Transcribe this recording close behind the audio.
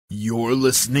You're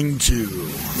listening to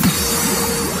the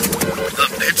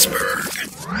Pittsburgh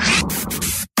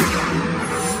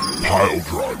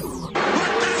Piledriver. What the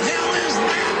hell is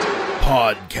that?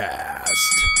 Podcast.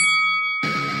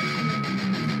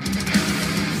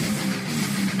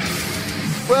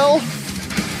 Well.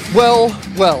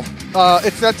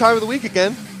 It's that time of the week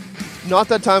again. Not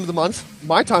that time of the month.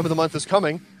 My time of the month is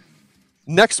coming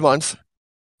next month,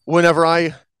 whenever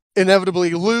I inevitably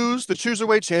lose the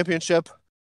Cruiserweight Championship,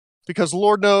 because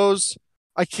Lord knows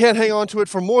I can't hang on to it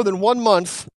for more than 1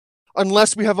 month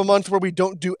unless we have a month where we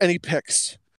don't do any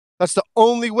picks. That's the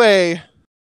only way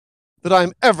that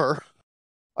I'm ever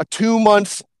a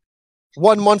 2-month,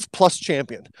 1 month plus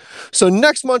champion. So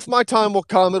next month, my time will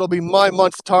come. It'll be my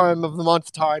month time of the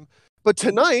month time. But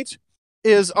tonight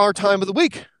is our time of the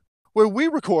week where we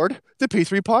record the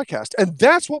P3 podcast. And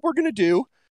that's what we're going to do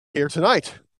here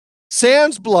tonight.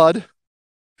 Sans blood,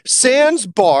 sans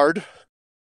bard.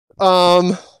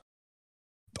 I'm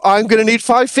going to need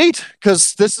 5 feet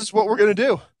because this is what we're going to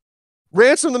do.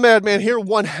 Ransom the Madman here,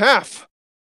 one half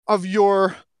of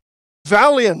your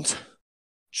valiant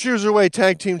Cruiserweight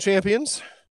Tag Team Champions,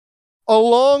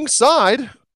 alongside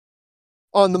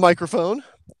on the microphone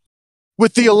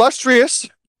with the illustrious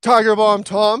Tiger Bomb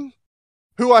Tom,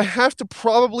 who I have to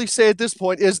probably say at this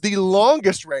point is the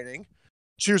longest reigning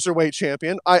Cruiserweight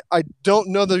champion. I don't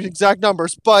know the exact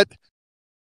numbers, but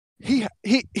he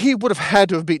would have had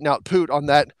to have beaten out Poot on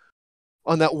that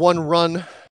one run.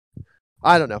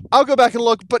 I don't know. I'll go back and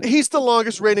look, but he's the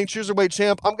longest reigning Cruiserweight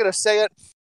champ. I'm going to say it.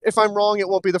 If I'm wrong, it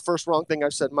won't be the first wrong thing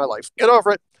I've said in my life. Get over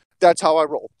it. That's how I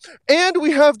roll. And we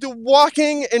have the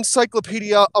walking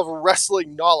encyclopedia of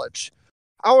wrestling knowledge.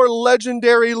 Our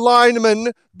legendary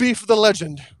lineman, Beef the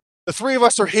Legend. The three of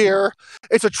us are here.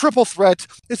 It's a triple threat.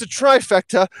 It's a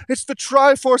trifecta. It's the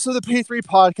Triforce of the P3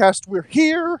 podcast. We're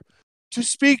here to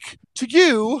speak to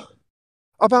you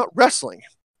about wrestling.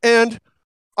 And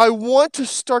I want to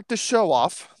start the show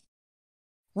off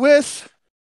with,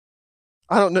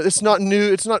 I don't know, it's not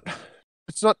new, it's not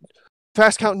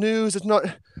fast count news,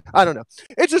 I don't know.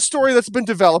 It's a story that's been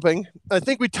developing. I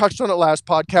think we touched on it last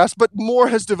podcast, but more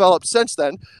has developed since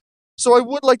then. So I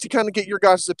would like to kind of get your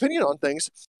guys' opinion on things.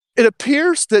 It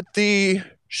appears that the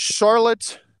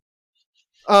Charolette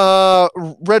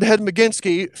Redhead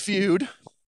McGinsky feud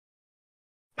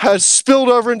has spilled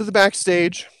over into the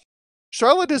backstage.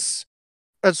 Charlotte is,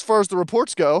 as far as the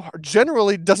reports go,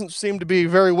 generally doesn't seem to be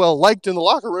very well liked in the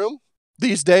locker room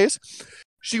these days.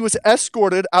 She was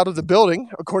escorted out of the building,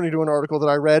 according to an article that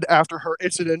I read, after her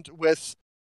incident with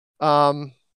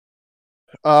Mick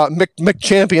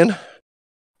Champion.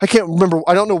 I can't remember.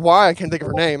 I don't know why I can't think of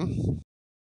her name.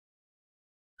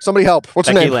 Somebody help. What's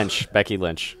her name? Becky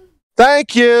Lynch.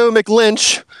 Thank you,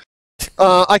 McLynch.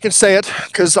 I can say it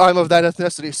because I'm of that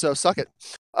ethnicity, so suck it.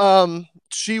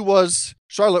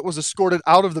 Charlotte was escorted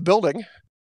out of the building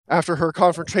after her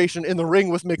confrontation in the ring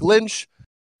with McLynch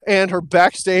and her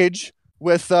backstage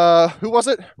with, who was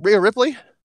it? Rhea Ripley?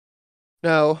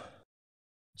 No.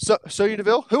 Sonya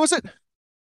Deville? Who was it?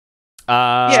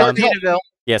 Sonya Deville.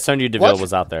 Yeah, Sonya Deville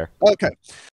was out there. Okay.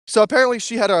 So apparently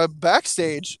she had a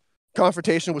backstage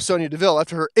confrontation with Sonya Deville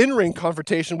after her in-ring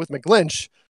confrontation with McLynch.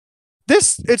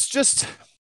 Is this just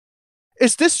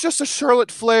a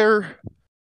Charlotte Flair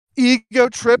ego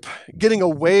trip getting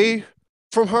away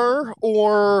from her?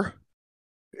 Or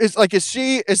is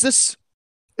this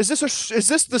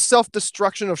the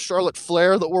self-destruction of Charlotte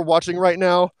Flair that we're watching right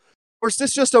now? Or is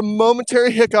this just a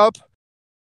momentary hiccup?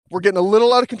 We're getting a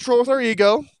little out of control with our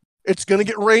ego. It's going to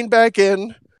get reined back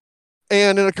in.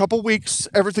 And in a couple weeks,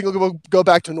 everything will go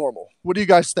back to normal. What do you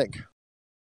guys think?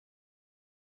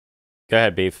 Go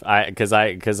ahead, Beef. Because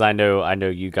I know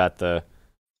you got the.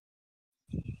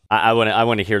 I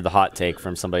want to hear the hot take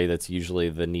from somebody that's usually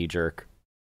the knee jerk,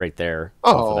 right there.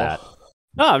 Off of that.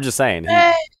 No, I'm just saying.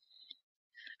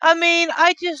 I mean,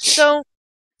 I just don't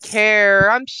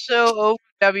care. I'm so over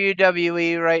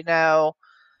WWE right now.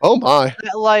 Oh my!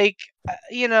 Like,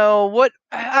 you know what?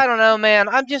 I don't know, man.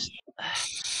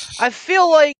 I feel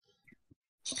like,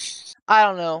 I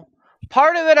don't know.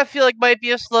 Part of it I feel like might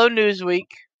be a slow news week.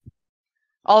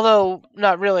 Although,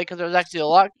 not really, because there's actually a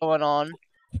lot going on.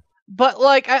 But,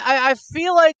 like, I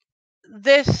feel like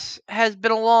this has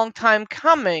been a long time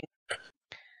coming.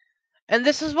 And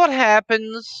this is what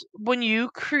happens when you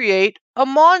create a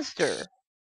monster.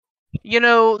 You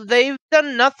know, they've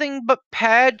done nothing but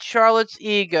pad Charlotte's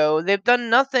ego. They've done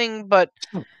nothing but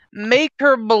make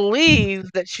her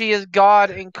believe that she is God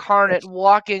incarnate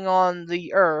walking on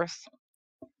the earth.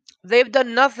 They've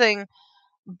done nothing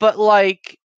but,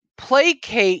 like,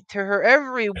 placate to her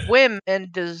every whim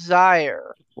and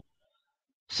desire.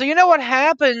 So you know what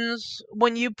happens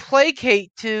when you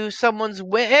placate to someone's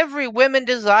every women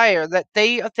desire that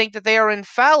they think that they are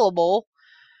infallible.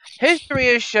 History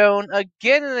has shown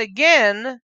again and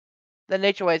again that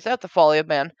nature waits out the folly of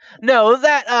man. No,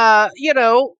 that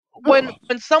when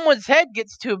someone's head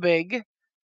gets too big,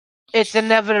 it's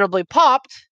inevitably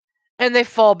popped and they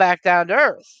fall back down to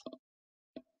earth.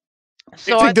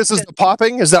 So you think this is the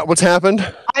popping? Is that what's happened?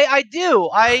 I do.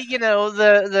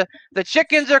 The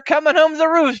chickens are coming home to the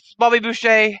roost, Bobby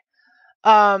Boucher.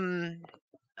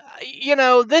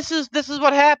 This is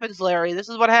what happens, Larry. This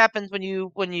is what happens when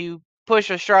you push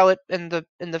a Charlotte in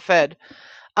the Fed.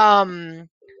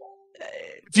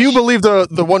 If you believe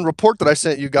the one report that I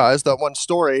sent you guys, that one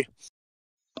story,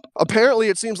 apparently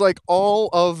it seems like all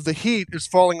of the heat is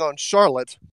falling on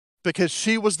Charlotte because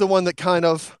she was the one that kind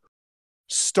of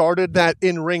started that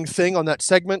in-ring thing on that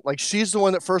segment. Like, she's the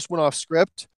one that first went off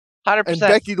script. 100%. And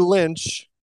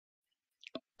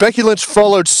Becky Lynch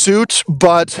followed suit,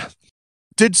 but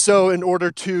did so in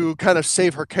order to kind of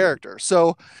save her character.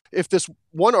 So if this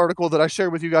one article that I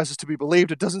shared with you guys is to be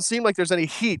believed, it doesn't seem like there's any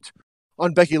heat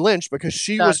on Becky Lynch because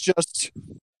she was just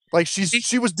like,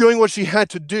 she was doing what she had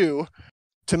to do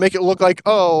to make it look like,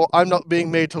 oh, I'm not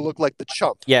being made to look like the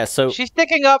chump. Yeah, so she's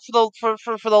sticking up for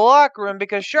the locker room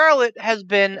because Charlotte has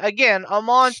been, again, a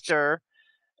monster.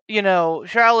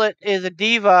 Charlotte is a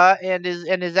diva and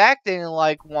is acting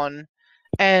like one,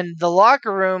 and the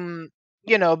locker room,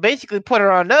 basically put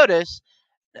her on notice.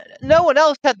 No one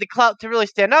else had the clout to really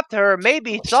stand up to her.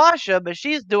 Maybe Sasha, but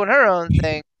she's doing her own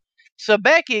thing. So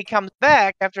Becky comes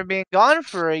back after being gone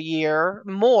for a year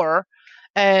more,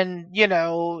 and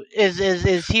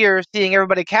is here seeing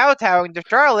everybody kowtowing to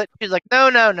Charlotte. She's like,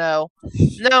 no.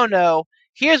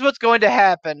 Here's what's going to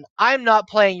happen. I'm not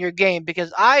playing your game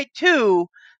because I too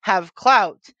have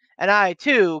clout, and I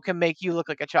too can make you look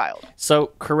like a child.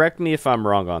 So correct me if I'm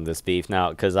wrong on this, Beef,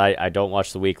 now, because I don't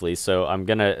watch the weekly. So I'm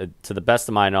gonna, to the best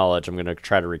of my knowledge, I'm gonna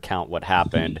try to recount what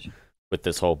happened with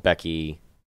this whole Becky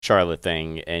Charlotte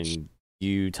thing, and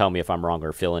you tell me if I'm wrong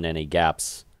or fill in any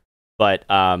gaps. But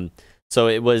so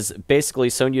it was basically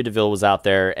Sonya Deville was out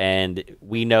there, and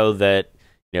we know that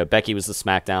Becky was the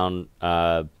SmackDown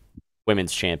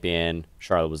Women's Champion,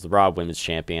 Charlotte was the Raw Women's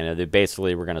Champion, and they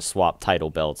basically were going to swap title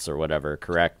belts or whatever.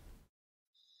 Correct?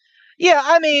 Yeah,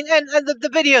 I mean, and the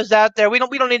video's out there. We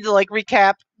don't need to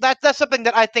recap. That's something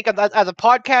that I think as a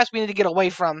podcast we need to get away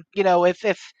from.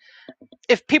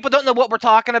 If people don't know what we're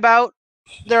talking about,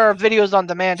 there are videos on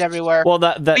demand everywhere. Well,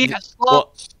 it's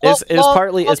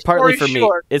partly for me.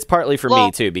 It's partly for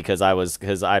me too because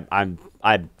I'm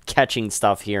catching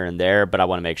stuff here and there, but I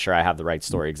want to make sure I have the right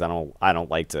story because I don't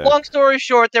like to. Long story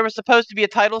short, there was supposed to be a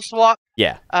title swap.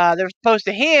 Yeah. They were supposed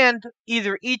to hand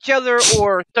either each other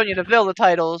or Sonya Deville the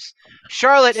titles.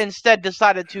 Charlotte instead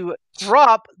decided to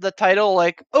drop the title,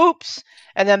 oops,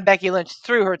 and then Becky Lynch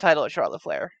threw her title at Charlotte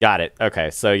Flair. Got it.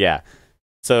 Okay, so yeah.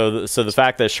 So the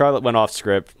fact that Charlotte went off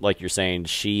script, like you're saying,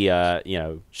 she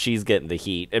she's getting the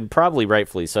heat, and probably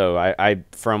rightfully so. I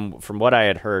from what I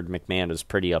had heard, McMahon was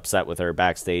pretty upset with her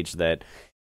backstage that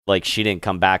she didn't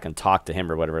come back and talk to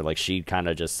him or whatever. She kind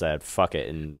of just said fuck it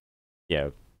and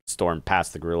stormed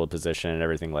past the gorilla position and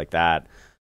everything like that.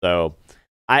 So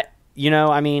I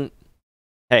mean,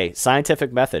 hey,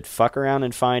 scientific method, fuck around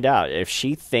and find out. If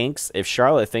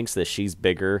Charlotte thinks that she's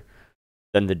bigger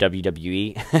than the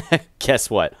WWE, guess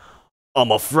what?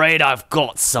 I'm afraid I've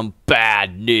got some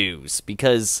bad news,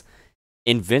 because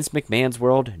in Vince McMahon's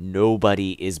world,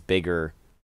 nobody is bigger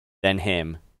than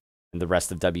him in the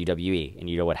rest of WWE. And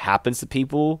you know what happens to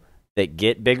people that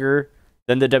get bigger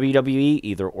than the WWE,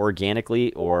 either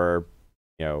organically or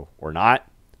or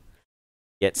not?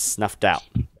 Get snuffed out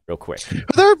real quick.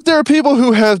 There are people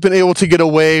who have been able to get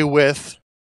away with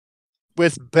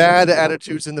bad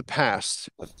attitudes in the past.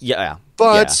 Yeah.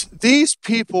 But these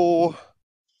people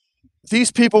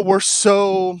were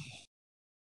so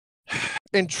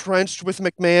entrenched with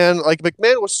McMahon.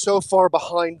 McMahon was so far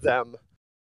behind them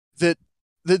that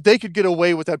they could get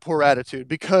away with that poor attitude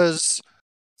because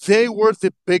they were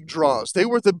the big draws. They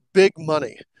were the big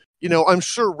money. I'm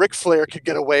sure Ric Flair could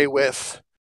get away with,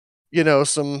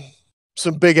 some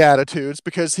big attitudes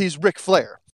because he's Ric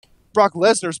Flair. Brock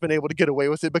Lesnar's been able to get away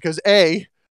with it because A,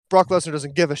 Brock Lesnar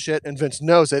doesn't give a shit and Vince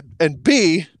knows it, and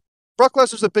B, Brock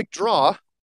Lesnar's a big draw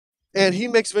and he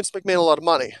makes Vince McMahon a lot of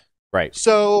money. Right.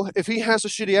 So if he has a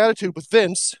shitty attitude with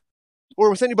Vince or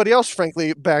with anybody else,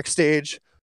 frankly, backstage,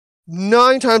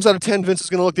 9 times out of 10, Vince is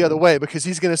going to look the other way because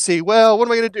he's going to see, well, what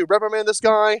am I going to do? Reprimand this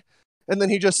guy? And then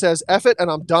he just says, F it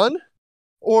and I'm done?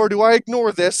 Or do I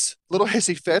ignore this little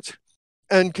hissy fit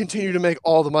and continue to make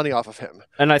all the money off of him?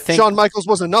 And I think Shawn Michaels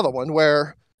was another one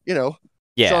where,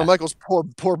 Yeah. Shawn Michaels'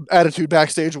 poor attitude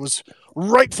backstage was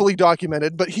rightfully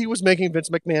documented, but he was making Vince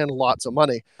McMahon lots of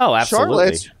money. Oh,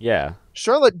 absolutely.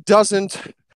 Charlotte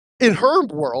doesn't, in her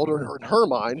world or in her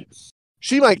mind,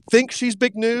 she might think she's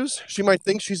big news. She might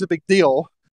think she's a big deal,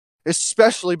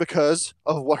 especially because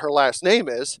of what her last name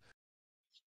is.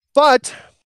 But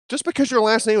just because your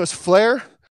last name is Flair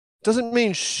doesn't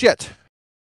mean shit.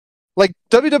 Like,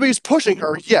 WWE's pushing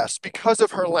her, yes, because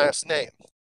of her last name.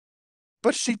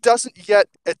 But she doesn't yet,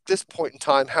 at this point in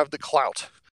time, have the clout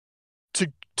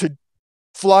to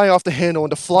fly off the handle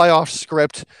and to fly off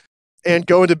script and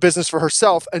go into business for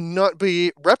herself and not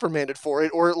be reprimanded for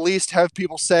it, or at least have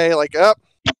people say, like, oh,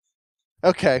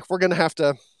 okay, we're gonna have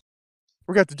to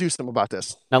do something about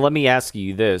this. Now, let me ask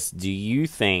you this. Do you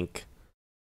think,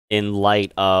 in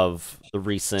light of the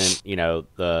recent,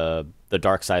 the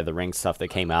Dark Side of the Ring stuff that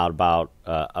came out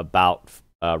about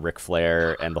Ric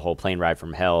Flair and the whole plane ride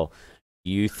from hell, do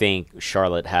you think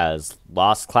Charlotte has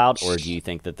lost clout, or do you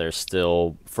think that they're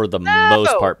still, for the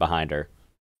most part, behind her?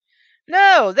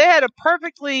 No, they had a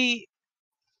perfectly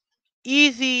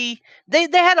easy. They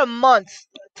had a month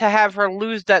to have her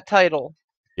lose that title.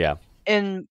 Yeah.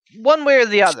 In one way or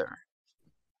the other.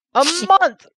 A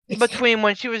month between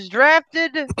when she was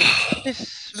drafted to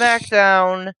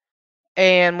SmackDown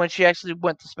and when she actually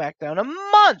went to SmackDown. A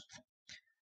month!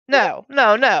 No.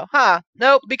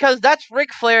 Nope, because that's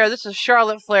Ric Flair, this is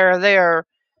Charlotte Flair. They are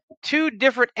two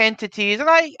different entities, and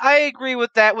I agree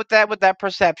with that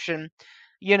perception.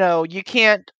 You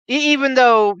can't, even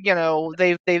though,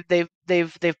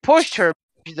 they've pushed her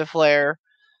to Flair,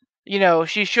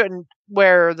 she shouldn't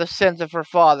wear the sins of her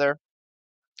father.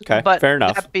 Okay, but fair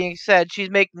enough. That being said, she's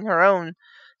making her own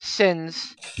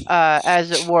sins,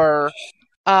 as it were.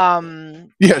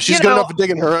 Yeah, she's good enough to dig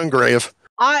in her own grave.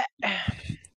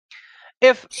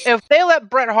 If they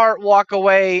let Bret Hart walk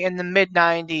away in the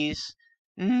mid-90s,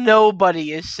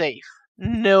 nobody is safe.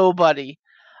 Nobody.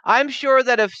 I'm sure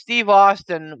that if Steve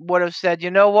Austin would have said,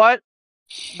 you know what?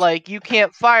 Like, you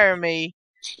can't fire me,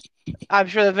 I'm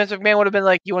sure that Vince McMahon would have been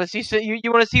like, you want to see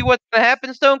you want to see what's going to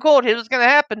happen, Stone Cold? Here's what's going to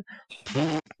happen.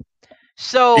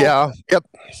 So, yeah, yep.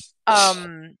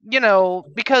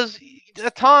 Because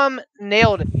Tom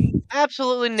nailed it.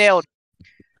 Absolutely nailed it.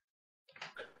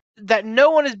 That no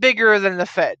one is bigger than the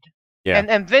Fed. Yeah.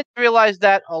 And Vince realized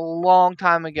that a long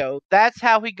time ago. That's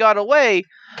how he got away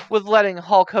with letting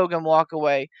Hulk Hogan walk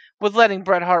away, with letting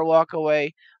Bret Hart walk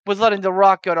away, with letting The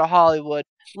Rock go to Hollywood.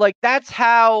 Like, that's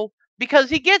how,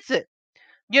 because he gets it.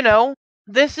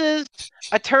 This is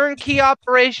a turnkey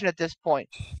operation at this point.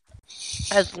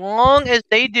 As long as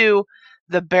they do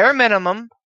the bare minimum,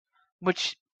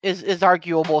 which is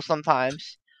arguable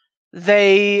sometimes,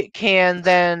 they can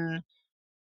then,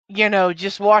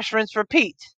 just wash, rinse,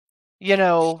 repeat.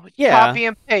 Copy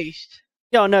and paste.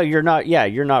 No, you're not. Yeah,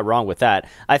 you're not wrong with that.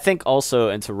 I think also,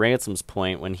 and to Ransom's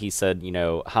point, when he said,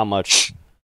 how much,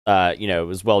 it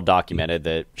was well documented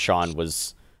that Shawn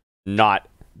was not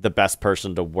the best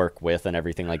person to work with and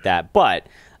everything like that. But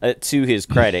to his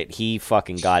credit, he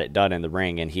fucking got it done in the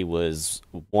ring, and he was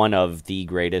one of the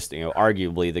greatest,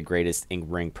 arguably the greatest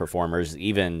in-ring performers.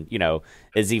 Even,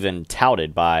 is even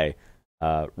touted by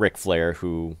Ric Flair,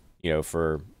 who,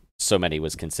 for so many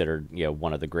was considered,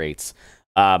 one of the greats.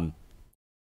 Well,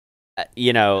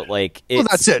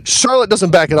 that's it. Charlotte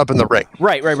doesn't back it up in the ring.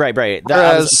 Right.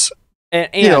 Whereas,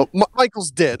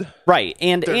 Michaels did. Right,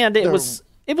 and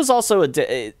it was also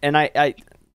and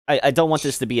I don't want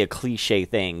this to be a cliche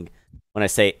thing when I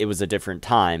say it was a different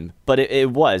time, but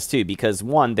it was too, because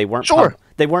one, they weren't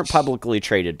they weren't publicly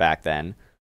traded back then.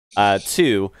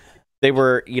 Two, they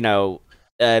were,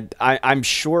 I'm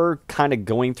sure kind of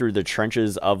going through the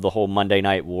trenches of the whole Monday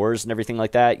Night Wars and everything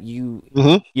like that.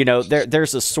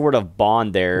 There's a sort of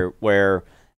bond there where,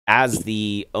 as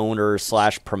the owner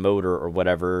 / promoter or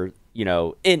whatever,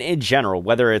 in general,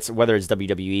 whether it's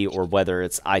WWE or whether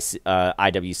it's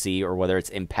IWC or whether it's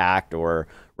Impact or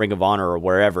Ring of Honor or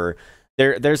wherever,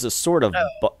 there's a sort of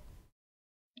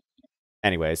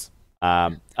anyways,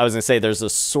 I was gonna say there's a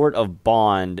sort of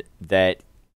bond that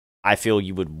I feel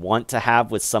you would want to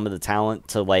have with some of the talent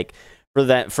to, like,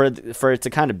 for it to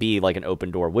kind of be like an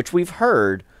open door, which we've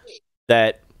heard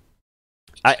that.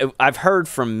 I've heard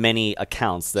from many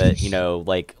accounts that,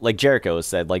 like Jericho has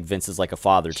said, like, Vince is like a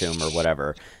father to him or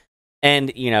whatever.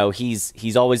 And,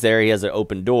 he's always there. He has an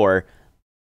open door.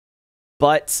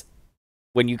 But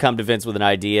when you come to Vince with an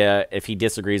idea, if he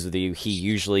disagrees with you, he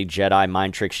usually Jedi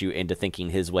mind tricks you into thinking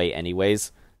his way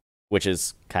anyways, which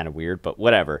is kind of weird, but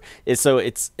whatever.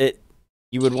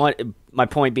 You would want, my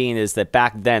point being is that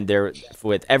back then,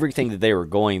 with everything that they were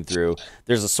going through,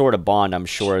 there's a sort of bond, I'm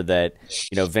sure, that,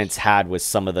 Vince had with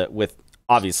with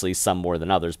obviously some more than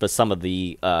others, but some of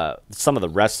the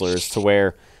wrestlers to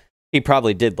where he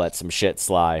probably did let some shit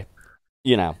slide.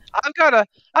 I've got a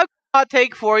hot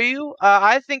take for you.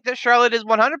 I think that Charlotte is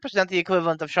 100% the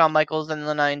equivalent of Shawn Michaels in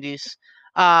the 90s.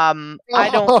 I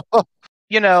don't,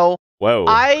 Whoa.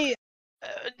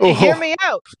 hear me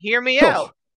out. Hear me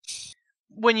out.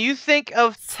 When you think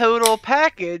of total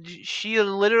package, she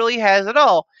literally has it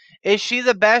all. Is she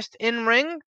the best in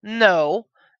ring? No.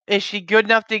 Is she good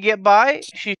enough to get by?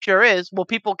 She sure is. Will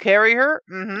people carry her?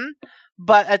 Mm-hmm.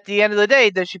 But at the end of the day,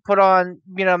 does she put on,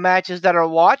 matches that are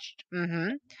watched?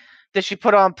 Mm-hmm. Does she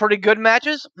put on pretty good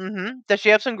matches? Mm-hmm. Does she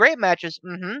have some great matches?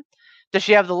 Mm-hmm. Does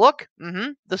she have the look?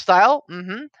 Mm-hmm. The style?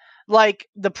 Mm-hmm. Like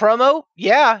the promo?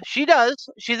 Yeah, she does.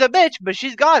 She's a bitch, but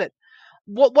she's got it.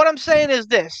 What I'm saying is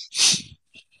this.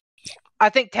 I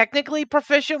think technically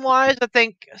proficient wise, I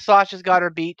think Sasha's got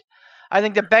her beat. I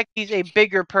think that Becky's a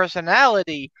bigger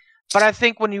personality. But I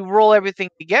think when you roll everything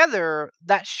together,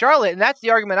 that's Charlotte, and that's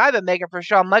the argument I've been making for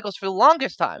Shawn Michaels for the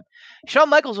longest time. Shawn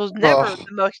Michaels was never the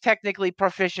most technically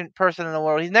proficient person in the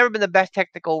world. He's never been the best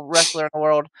technical wrestler in the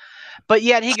world. But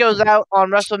yet he goes out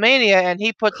on WrestleMania and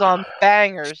he puts on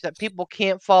bangers that people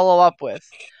can't follow up with.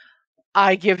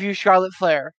 I give you Charlotte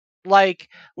Flair. Like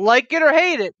it or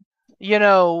hate it,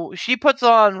 she puts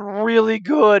on really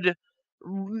good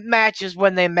matches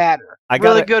when they matter.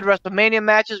 Really good WrestleMania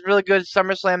matches, really good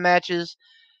SummerSlam matches.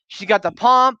 She got the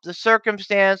pomp, the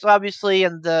circumstance, obviously,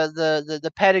 and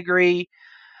the pedigree.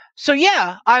 So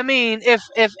yeah, I mean,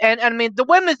 the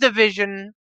women's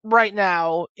division right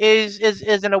now is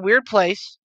in a weird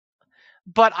place,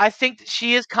 but I think that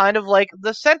she is kind of like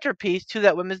the centerpiece to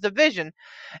that women's division,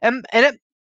 and it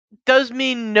does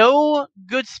me no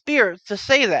good spirits to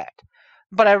say that,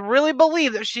 but I really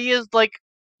believe that she is, like,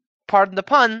 pardon the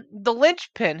pun, the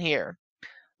linchpin here.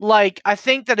 Like, I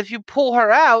think that if you pull her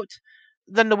out,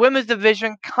 then the women's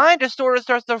division kind of sort of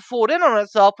starts to fold in on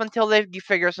itself until they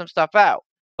figure some stuff out.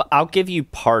 But I'll give you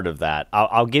part of that.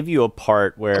 I'll give you a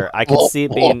part where I can see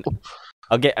it being.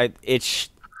 It's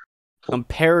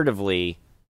comparatively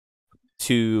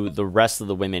to the rest of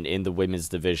the women in the women's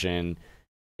division.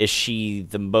 Is she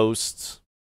the most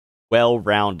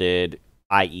well-rounded,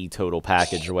 i.e., total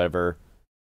package or whatever?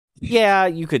 Yeah,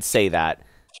 you could say that.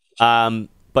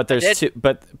 But there's two.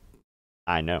 But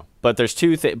I know. But there's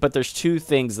two. But there's two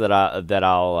things that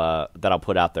I'll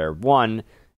put out there. One,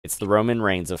 it's the Roman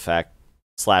Reigns effect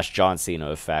 / John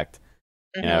Cena effect.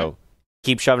 Mm-hmm.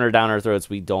 Keep shoving her down our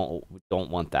throats. We don't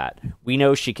want that. We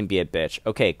know she can be a bitch.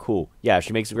 Okay, cool. Yeah,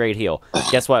 she makes a great heel.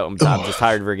 Guess what? I'm just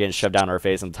tired of her getting shoved down our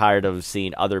face. I'm tired of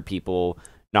seeing other people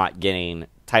not getting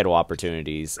title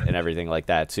opportunities and everything like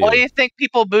that too. Why do you think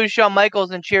people booed Shawn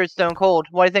Michaels and cheered Stone Cold?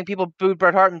 Why do you think people booed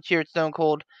Bret Hart and cheered Stone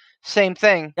Cold? Same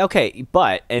thing. Okay,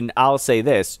 and I'll say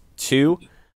this too.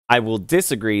 I will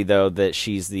disagree though that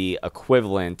she's the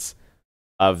equivalent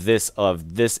of this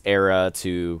era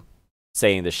to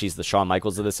saying that she's the Shawn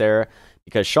Michaels of this era,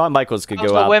 because Shawn Michaels could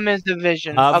go out women's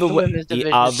division of the women's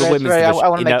division. I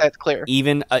want to make that clear.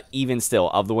 Even still,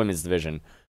 of the women's division,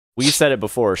 we've said it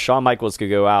before. Shawn Michaels could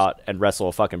go out and wrestle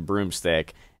a fucking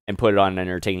broomstick and put it on an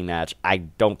entertaining match. I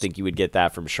don't think you would get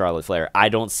that from Charlotte Flair. I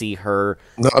don't see her.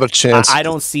 Not a chance. I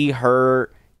don't see her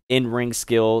in-ring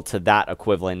skill to that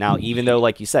equivalent. Now, even though,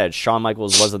 like you said, Shawn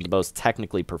Michaels wasn't the most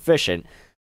technically proficient,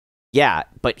 yeah,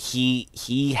 but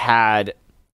he had.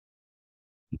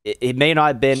 It may not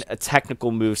have been a technical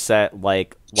moveset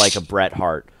like a Bret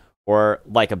Hart or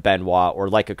like a Benoit or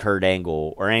like a Kurt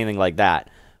Angle or anything like that.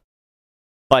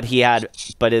 But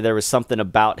there was something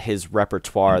about his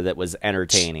repertoire that was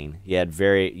entertaining. He had he's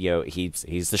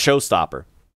the showstopper,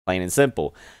 plain and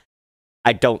simple.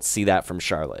 I don't see that from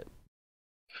Charlotte.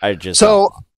 I'm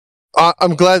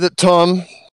glad that Tom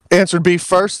answered B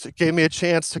first. It gave me a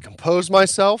chance to compose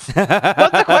myself.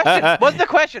 What's the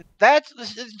question? That's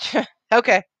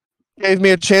okay. Gave me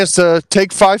a chance to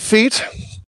take 5 feet.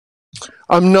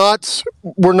 We're not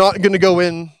going to go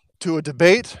into a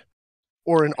debate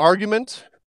or an argument.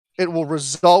 It will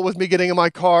result with me getting in my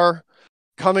car,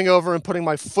 coming over and putting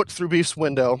my foot through Beef's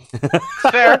window.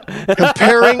 Fair.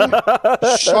 Comparing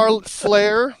Charlotte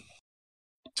Flair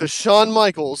to Shawn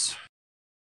Michaels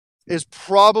is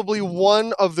probably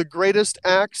one of the greatest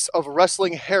acts of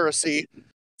wrestling heresy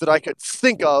that I could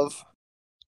think of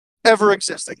ever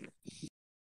existing.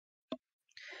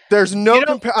 There's no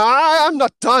I'm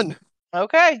not done.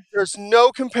 Okay. There's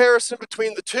no comparison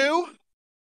between the two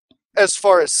as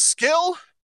far as skill,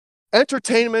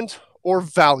 entertainment, or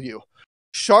value.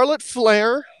 Charlotte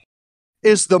Flair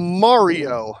is the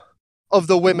Mario of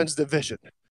the women's division.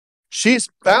 She's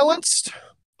balanced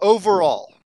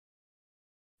overall.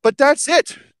 But that's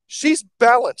it. She's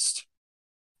balanced.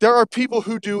 There are people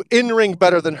who do in-ring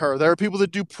better than her. There are people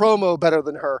that do promo better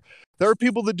than her. There are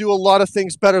people that do a lot of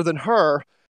things better than her,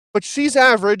 but she's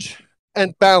average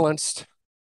and balanced.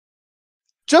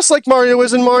 Just like Mario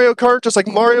is in Mario Kart, just like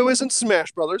Mario is in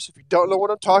Smash Brothers. If you don't know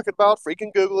what I'm talking about,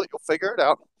 freaking Google it, you'll figure it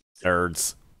out.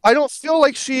 Nerds. I don't feel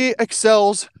like she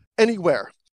excels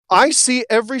anywhere. I see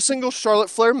every single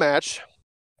Charlotte Flair match,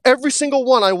 every single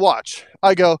one I watch.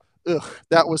 I go, ugh,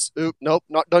 that was, nope,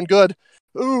 not done good.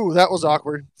 Ooh, that was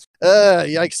awkward.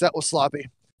 Yikes, that was sloppy.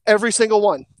 Every single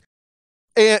one.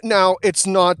 And now, it's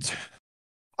not,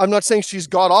 I'm not saying she's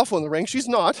god-awful in the ring. She's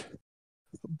not.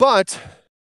 But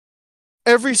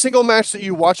every single match that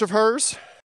you watch of hers,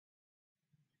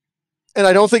 and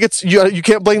I don't think it's, you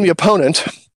can't blame the opponent,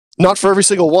 not for every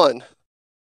single one,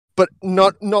 but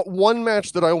not one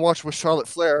match that I watched with Charlotte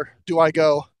Flair do I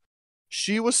go,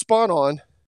 she was spot on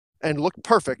and looked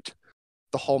perfect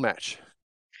the whole match.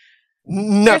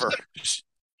 Never.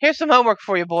 Here's some homework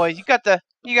for you, boys. You got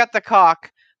the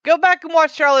cock. Go back and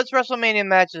watch Charlotte's WrestleMania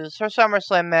matches, her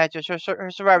SummerSlam matches, her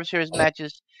Survivor Series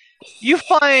matches. You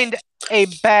find a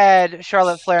bad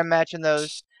Charlotte Flair match in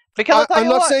those. Because I'm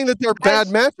not saying that they're bad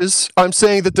matches. I'm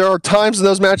saying that there are times in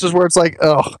those matches where it's like,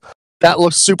 oh, that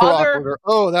looks super awkward, or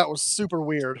oh, that was super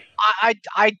weird.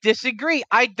 I disagree.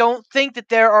 I don't think that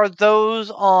there are those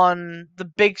on the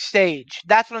big stage.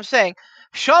 That's what I'm saying.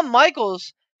 Shawn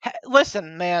Michaels,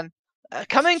 listen, man,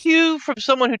 coming to you from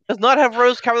someone who does not have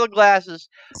rose-colored glasses,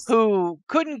 who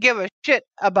couldn't give a shit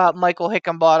about Michael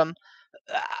Hickenbottom,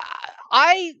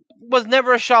 I was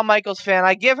never a Shawn Michaels fan.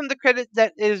 I give him the credit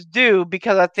that is due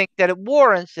because I think that it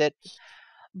warrants it.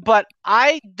 But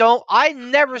I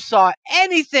never saw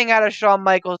anything out of Shawn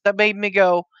Michaels that made me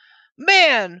go,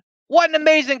 man, what an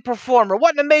amazing performer.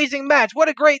 What an amazing match. What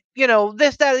a great,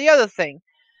 this, that, or the other thing.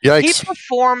 Yikes. He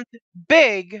performed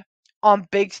big on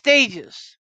big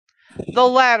stages. The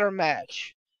ladder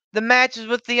match, the matches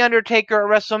with The Undertaker at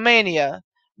WrestleMania,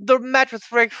 the match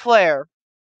with Ric Flair.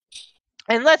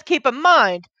 And let's keep in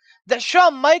mind that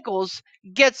Shawn Michaels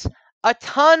gets a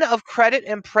ton of credit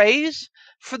and praise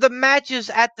for the matches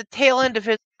at the tail end of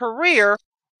his career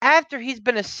after he's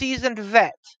been a seasoned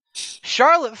vet.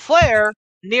 Charlotte Flair,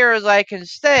 near as I can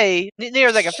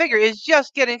figure, is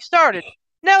just getting started.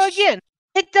 Now again,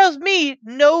 it does me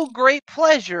no great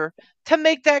pleasure to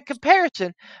make that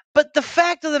comparison, but the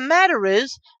fact of the matter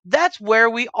is, that's where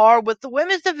we are with the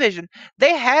women's division.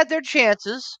 They had their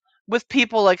chances with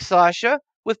people like Sasha,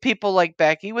 with people like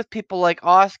Becky, with people like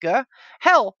Asuka,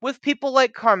 hell, with people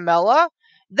like Carmella.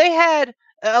 They had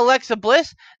Alexa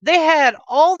Bliss. They had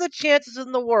all the chances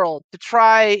in the world to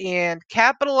try and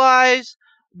capitalize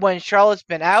when Charlotte's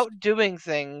been out doing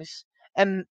things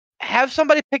and have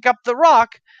somebody pick up the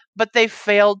rock, but they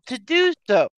failed to do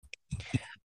so.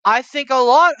 I think a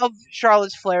lot of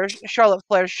Charlotte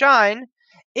Flair's shine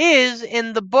is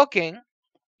in the booking,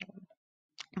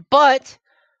 but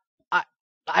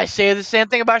I say the same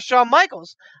thing about Shawn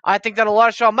Michaels. I think that a lot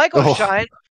of Shawn Michaels' shine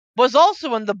was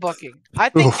also in the booking. I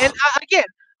think, and again,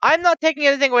 I'm not taking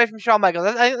anything away from Shawn Michaels.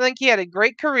 I think he had a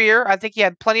great career. I think he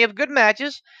had plenty of good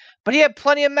matches, but he had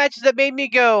plenty of matches that made me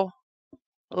go,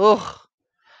 ugh.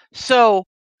 So,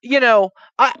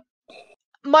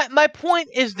 my point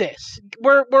is this: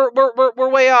 we're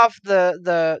way off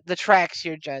the tracks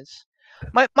here, gents.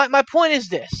 My point is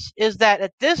this: is that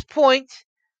at this point,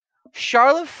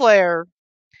 Charlotte Flair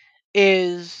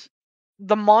is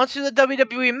the monster that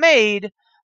WWE made,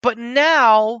 but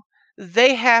now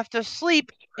they have to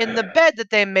sleep in the bed that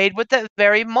they made with that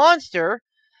very monster,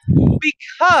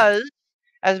 because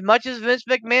as much as Vince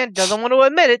McMahon doesn't want to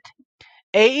admit it,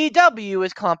 AEW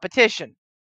is competition.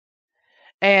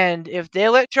 And if they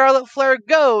let Charlotte Flair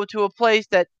go to a place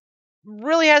that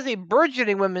really has a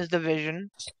burgeoning women's division,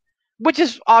 which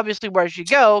is obviously where she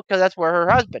go, because that's where her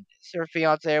husband is, her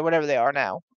fiance, or whatever they are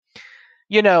now.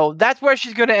 That's where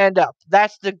she's going to end up.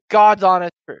 That's the God's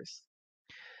honest truth.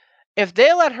 If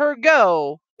they let her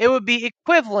go, it would be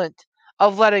equivalent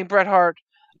of letting Bret Hart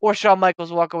or Shawn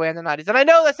Michaels walk away in the 90s. And I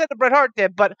know that's what Bret Hart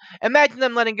did, but imagine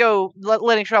them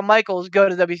letting Shawn Michaels go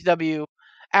to WCW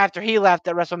after he left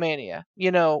at WrestleMania,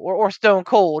 or Stone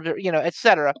Cold, or,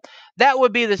 etc. That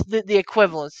would be the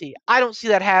equivalency. I don't see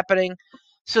that happening.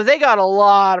 So they got a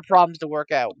lot of problems to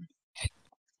work out.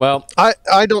 Well,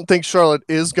 I don't think Charlotte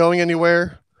is going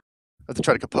anywhere. I have to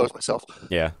try to compose myself.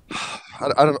 Yeah. I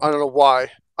don't know why.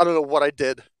 I don't know what I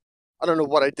did. I don't know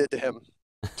what I did to him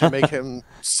to make him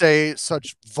say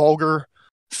such vulgar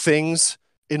things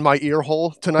in my ear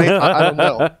hole tonight. I don't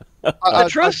know. The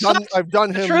truth sucks. I've done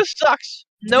him. The truth sucks.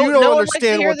 No, you don't no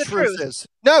understand what truth is.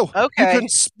 No. Okay.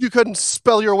 You couldn't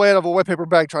spell your way out of a wet paper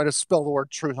bag trying to spell the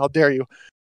word truth. How dare you?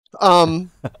 I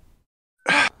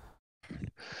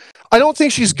don't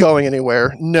think she's going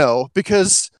anywhere. No,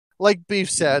 because like Beef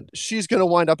said, she's going to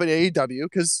wind up in AEW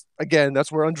because again,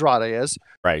 that's where Andrade is.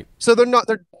 Right. So they're not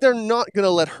going to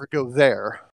let her go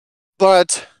there.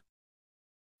 But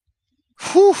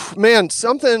whew, man,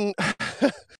 something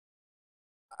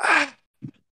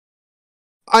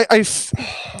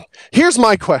here's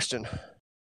my question.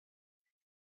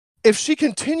 If she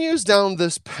continues down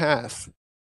this path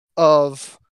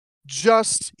of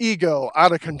just ego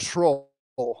out of control,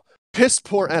 piss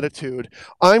poor attitude,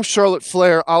 I'm Charlotte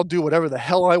Flair, I'll do whatever the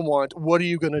hell I want, what are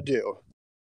you going to do?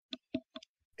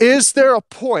 Is there a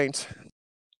point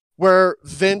where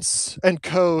Vince and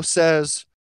co says,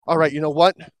 all right, you know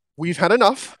what? We've had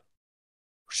enough.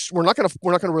 We're not going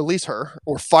to release her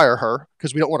or fire her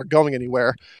because we don't want her going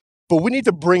anywhere, but we need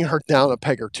to bring her down a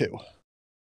peg or two.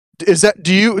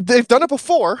 They've done it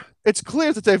before. It's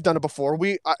clear that they've done it before.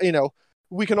 We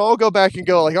can all go back and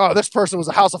go like, oh, this person was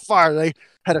a house of fire. They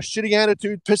had a shitty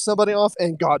attitude, pissed somebody off,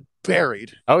 and got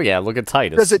buried. Oh yeah, look at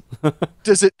Titus.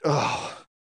 Does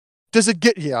it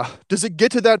get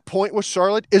to that point with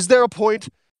Charlotte? Is there a point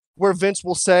where Vince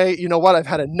will say, you know what, I've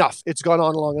had enough. It's gone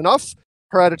on long enough.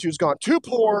 Her attitude's gone too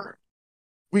poor.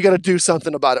 We got to do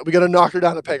something about it. We got to knock her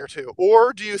down a peg or two.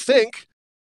 Or do you think,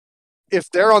 if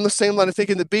they're on the same line of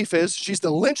thinking that Beef is, she's the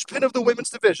linchpin of the women's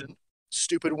division.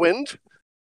 Stupid wind.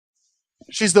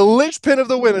 She's the linchpin of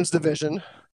the women's division.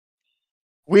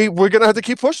 We're going to have to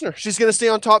keep pushing her. She's going to stay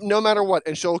on top no matter what,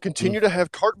 and she'll continue to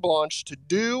have carte blanche to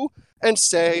do and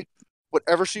say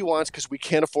whatever she wants because we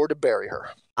can't afford to bury her.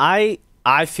 I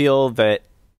feel that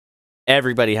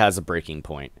everybody has a breaking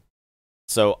point.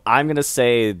 So I'm going to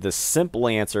say the simple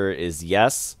answer is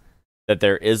yes, that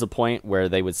there is a point where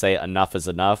they would say enough is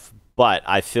enough, but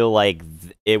I feel like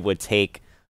it would take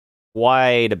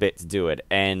quite a bit to do it,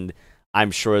 and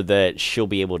I'm sure that she'll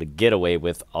be able to get away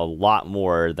with a lot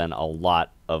more than a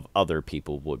lot of other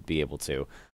people would be able to.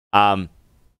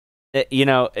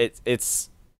 It's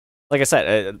like I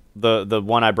said, the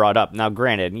one I brought up. Now,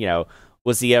 granted,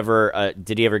 was he ever?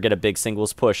 Did he ever get a big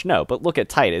singles push? No, but look at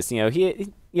Titus. He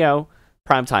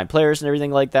primetime players and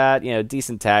everything like that.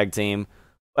 Decent tag team,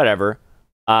 whatever.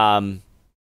 And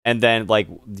then,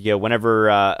 whenever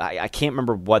I can't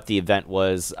remember what the event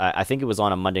was. I think it was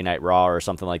on a Monday Night Raw or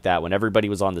something like that. When everybody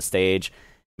was on the stage,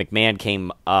 McMahon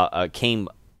came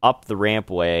up the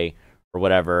rampway or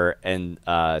whatever, and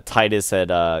Titus had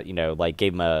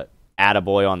gave him a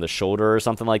attaboy on the shoulder or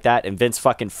something like that, and Vince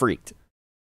fucking freaked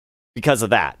because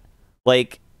of that.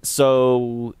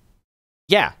 So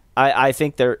yeah, I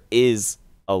think there is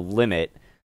a limit,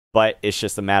 but it's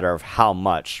just a matter of how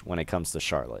much when it comes to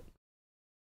Charlotte.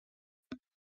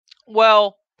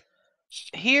 Well,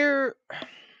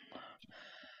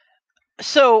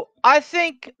 so I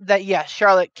think that yes,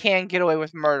 Charlotte can get away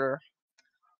with murder,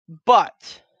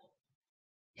 but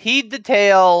heed the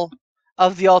tale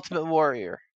of the Ultimate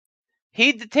Warrior.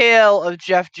 Heed the tale of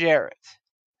Jeff Jarrett.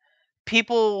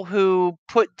 People who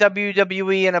put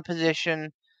WWE in a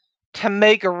position to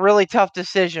make a really tough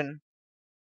decision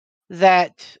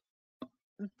that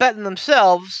bet on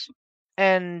themselves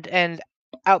and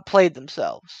outplayed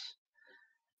themselves.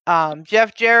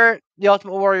 Jeff Jarrett, the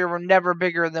Ultimate Warrior, were never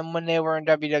bigger than when they were in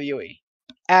WWE.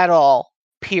 At all.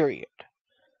 Period.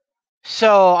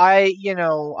 So I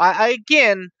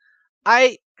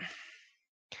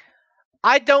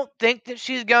don't think that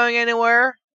she's going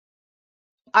anywhere.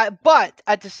 But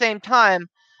at the same time,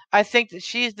 I think that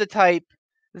she's the type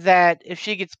that if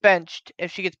she gets benched,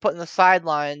 if she gets put in the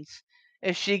sidelines,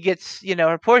 if she gets,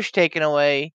 her push taken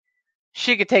away,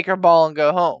 she could take her ball and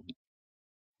go home.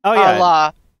 Oh yeah. A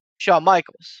la Shawn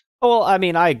Michaels. Well, I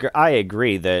mean, I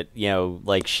agree that,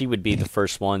 she would be the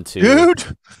first one to...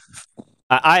 Dude!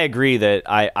 I agree that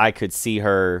I could see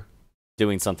her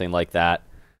doing something like that.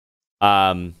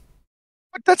 But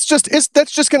that's just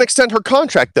going to extend her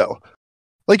contract, though.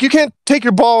 You can't take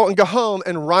your ball and go home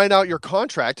and ride out your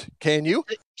contract, can you?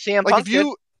 CM Punk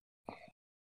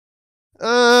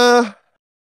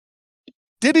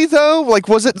did he, though?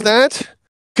 Was it that?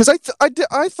 Because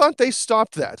I thought they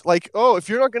stopped that. If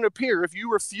you're not going to appear, if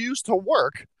you refuse to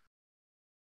work,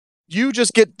 you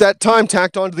just get that time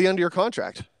tacked onto the end of your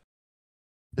contract.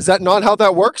 Is that not how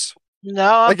that works?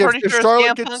 No, I'm pretty sure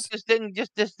CM Punk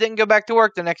just didn't go back to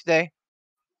work the next day.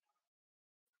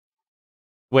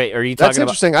 Wait, are you talking about...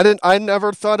 That's interesting. I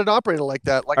never thought it operated like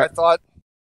that. I thought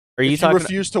if you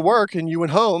refused to work and you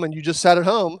went home and you just sat at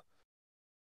home,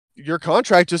 your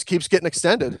contract just keeps getting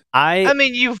extended. I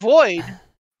mean, you void,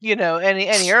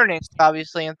 any earnings,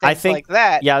 obviously, and things like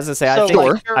that. Yeah, I was gonna say,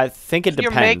 so I think it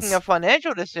depends. You're making a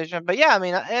financial decision, but yeah, I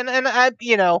mean, and I,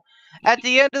 At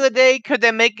the end of the day, could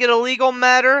they make it a legal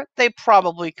matter? They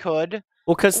probably could.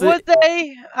 Well, because Would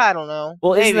they? I don't know.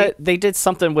 Well, Maybe. isn't it, they did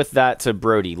something with that to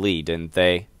Brody Lee, didn't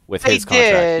they? With his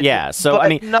contract. Did, Yeah, so but I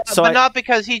mean, not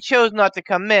because he chose not to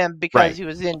come in because he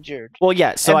was injured. Well,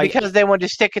 yeah, so because they wanted to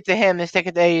stick it to him and stick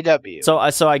it to AEW.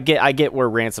 So I get where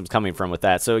Ransom's coming from with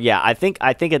that. So yeah, I think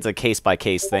it's a case by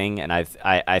case thing, and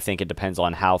I think it depends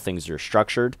on how things are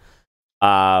structured.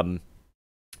 But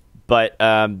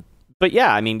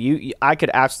yeah, I mean, I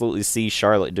could absolutely see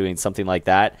Charlotte doing something like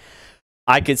that.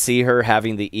 I could see her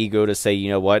having the ego to say, you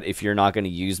know what, if you're not going to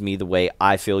use me the way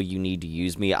I feel you need to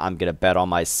use me, I'm going to bet on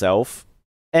myself.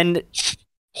 And,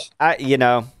 I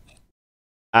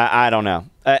don't know.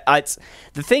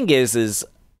 The thing is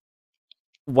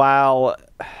while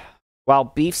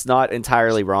Beef's not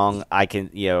entirely wrong, I can,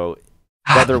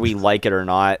 whether we like it or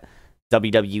not,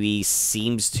 WWE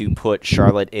seems to put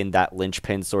Charlotte in that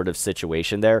linchpin sort of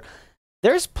situation there.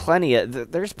 There's plenty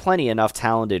enough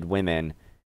talented women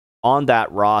on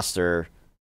that roster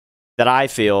that I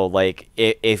feel like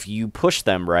if you push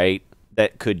them right,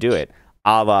 that could do it.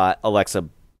 A la Alexa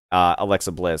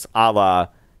Bliss, a la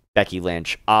Becky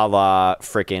Lynch, a la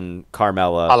frickin'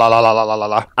 Carmella.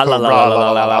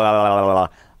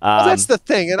 That's the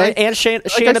thing. And Shayna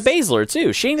Baszler, too.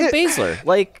 Shayna Baszler.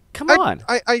 Like, come on.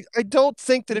 I don't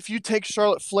think that if you take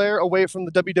Charlotte Flair away from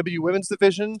the WWE Women's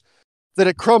Division, that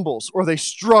it crumbles, or they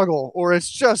struggle, or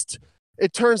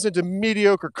it turns into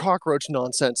mediocre cockroach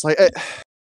nonsense. Like,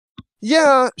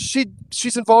 yeah,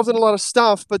 she's involved in a lot of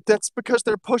stuff, but that's because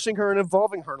they're pushing her and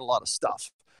involving her in a lot of stuff.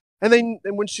 And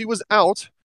when she was out,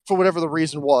 for whatever the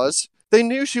reason was, they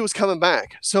knew she was coming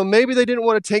back. So maybe they didn't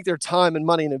want to take their time and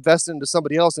money and invest it into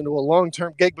somebody else, into a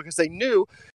long-term gig, because they knew,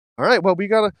 all right, well, we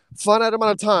got a finite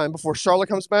amount of time before Charlotte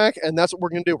comes back, and that's what we're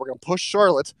going to do. We're going to push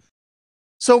Charlotte.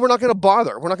 So we're not going to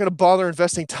bother. We're not going to bother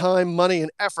investing time, money, and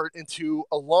effort into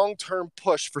a long-term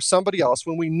push for somebody else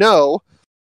when we know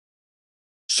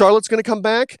Charlotte's going to come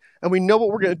back, and we know what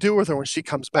we're going to do with her when she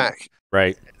comes back.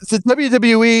 Right. The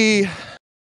WWE,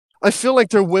 I feel like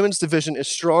their women's division is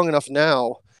strong enough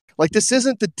now. Like, this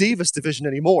isn't the Divas division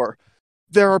anymore.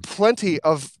 There are plenty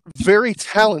of very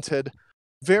talented,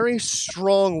 very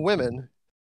strong women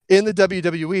in the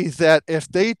WWE that if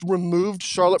they removed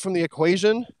Charlotte from the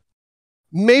equation,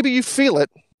 maybe you feel it.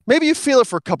 Maybe you feel it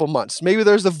for a couple months. Maybe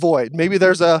there's a void. Maybe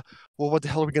there's well, what the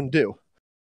hell are we going to do?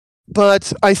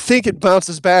 But I think it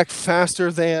bounces back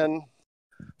faster than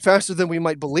we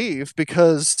might believe,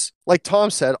 because, like Tom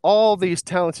said, all these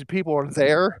talented people are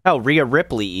there. Oh, Rhea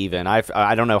Ripley even.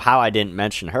 I don't know how I didn't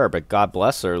mention her, but God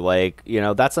bless her. Like,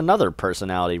 that's another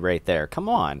personality right there. Come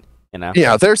on,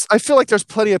 Yeah, I feel like there's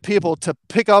plenty of people to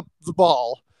pick up the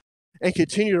ball and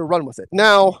continue to run with it.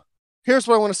 Now, here's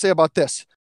what I want to say about this.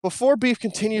 Before Beef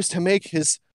continues to make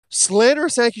his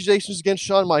slanderous accusations against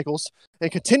Shawn Michaels and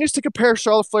continues to compare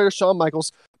Charlotte Flair to Shawn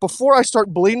Michaels, before I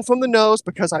start bleeding from the nose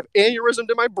because I have aneurysm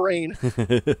in my brain,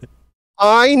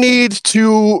 I need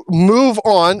to move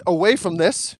on away from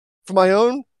this for my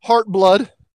own heart,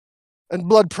 blood, and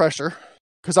blood pressure,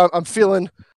 because I'm feeling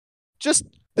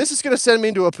this is going to send me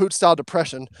into a Poot-style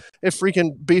depression if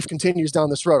freaking Beef continues down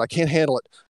this road. I can't handle it.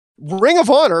 Ring of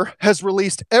Honor has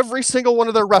released every single one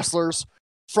of their wrestlers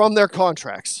from their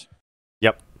contracts.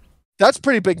 Yep. That's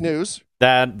pretty big news.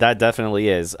 That definitely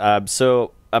is.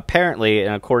 So apparently,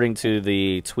 and according to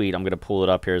the tweet, I'm going to pull it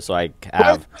up here so I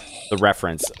have the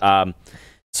reference.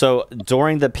 So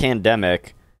during the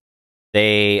pandemic,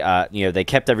 they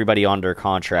kept everybody under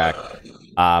contract.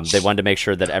 They wanted to make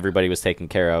sure that everybody was taken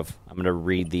care of. I'm going to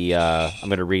read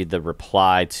the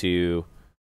reply to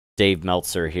Dave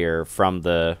Meltzer here from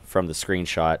the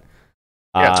screenshot.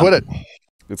 Yeah, tweet it.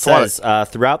 It says,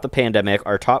 throughout the pandemic,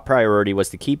 our top priority was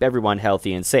to keep everyone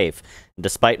healthy and safe. And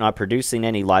despite not producing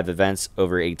any live events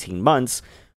over 18 months,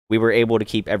 we were able to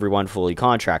keep everyone fully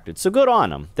contracted. So good on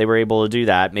them. They were able to do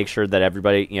that, make sure that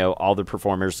everybody, all the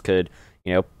performers could,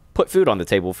 put food on the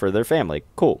table for their family.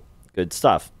 Cool. Good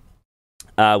stuff.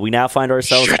 We now find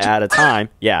ourselves at a time.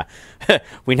 Yeah.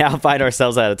 We now find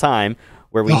ourselves at a time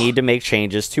where we need to make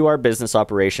changes to our business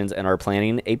operations and are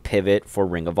planning a pivot for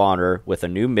Ring of Honor with a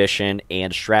new mission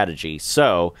and strategy.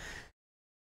 So,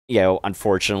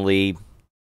 unfortunately,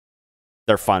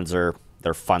 their funds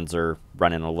are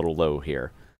running a little low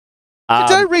here.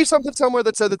 Did I read something somewhere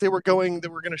that said that they were going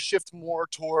to shift more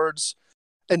towards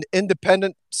an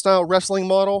independent style wrestling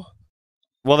model?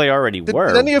 Well, they already were.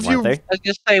 Did any of you? I was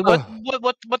just say, what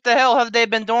the hell have they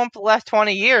been doing for the last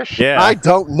 20 years? Yeah, I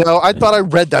don't know. I thought I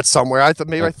read that somewhere. I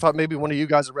thought maybe one of you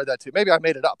guys had read that too. Maybe I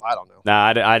made it up. I don't know. No,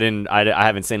 I didn't. I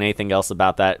haven't seen anything else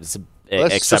about that.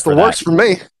 That's except just for the works that. for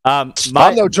me. I'm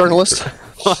no journalist.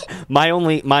 my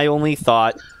only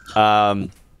thought,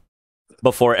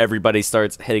 before everybody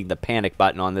starts hitting the panic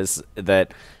button on this,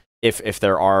 that if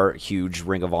there are huge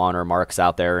Ring of Honor marks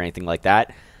out there or anything like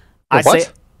that, say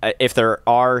if there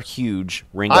are huge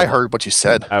Ring of Honor. I heard what you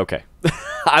said. Okay.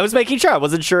 I was making sure. I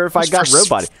wasn't sure if I got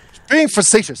roboty. Being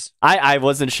facetious. I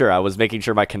wasn't sure. I was making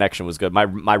sure my connection was good. My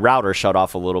router shut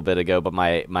off a little bit ago, but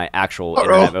my actual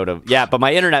internet modem, but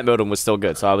my internet modem was still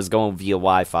good. So I was going via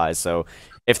Wi-Fi. So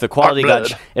if the quality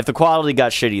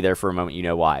got shitty there for a moment, you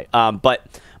know why. But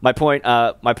my point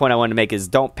I wanted to make is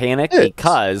don't panic,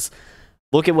 because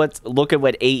look at what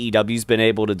AEW's been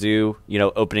able to do. You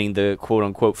know, opening the quote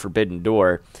unquote forbidden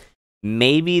door.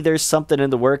 Maybe there's something in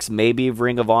the works. Maybe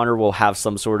Ring of Honor will have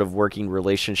some sort of working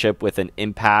relationship with an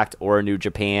Impact or a New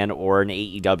Japan or an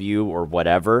AEW or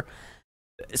whatever.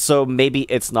 So maybe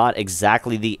it's not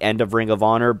exactly the end of Ring of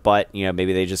Honor, but you know,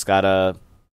 maybe they just gotta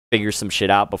figure some shit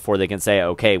out before they can say,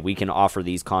 okay, we can offer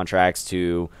these contracts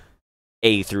to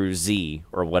A through Z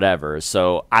or whatever.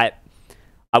 So I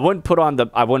wouldn't put on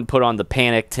the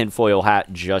panic tinfoil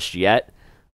hat just yet.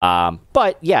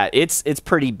 But yeah, it's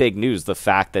pretty big news, the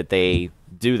fact that they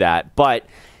do that. But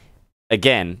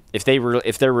again, if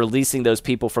they're releasing those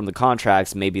people from the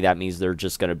contracts, maybe that means they're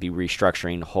just going to be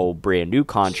restructuring whole brand new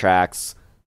contracts.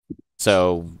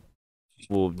 So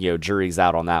jury's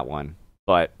out on that one.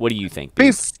 But what do you think,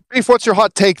 Beef? What's your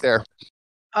hot take there?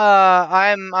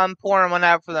 I'm pouring one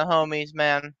out for the homies,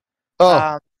 man.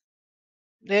 Oh,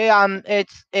 it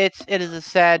is a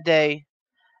sad day.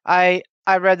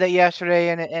 I read that yesterday,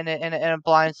 and it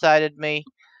blindsided me.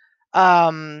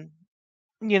 I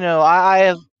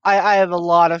have a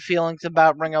lot of feelings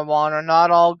about Ring of Honor.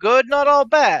 Not all good, not all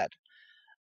bad.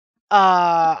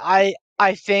 I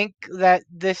think that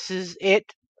this is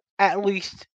it, at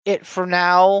least it for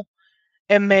now.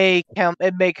 It may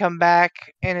come back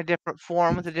in a different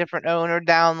form with a different owner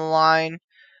down the line,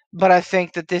 but I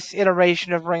think that this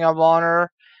iteration of Ring of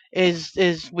Honor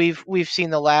is we've seen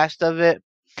the last of it.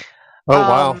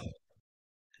 wow.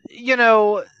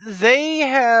 They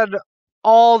had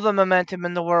all the momentum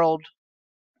in the world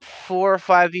 4 or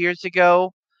 5 years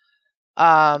ago.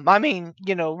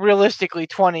 Realistically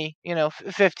 20,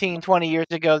 15, 20 years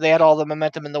ago, they had all the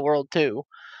momentum in the world too.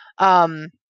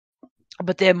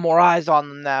 But they have more eyes on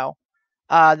them now.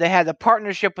 They had the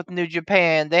partnership with New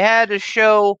Japan. They had a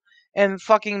show in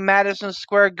fucking Madison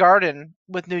Square Garden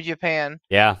with New Japan.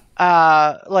 Yeah.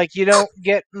 You don't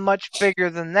get much bigger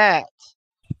than that.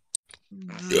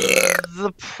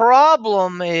 The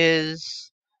problem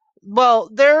is, well,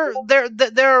 there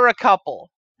are a couple.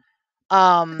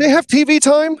 They have TV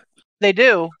time? They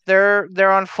do.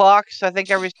 They're on Fox, I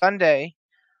think, every Sunday.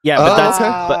 Yeah, but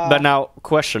okay. but now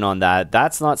question on that.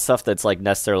 That's not stuff that's like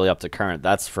necessarily up to current.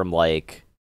 That's from like,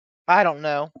 I don't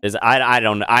know.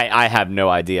 I have no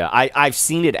idea. I've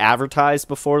seen it advertised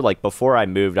before. Like before I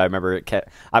moved, I remember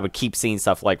I would keep seeing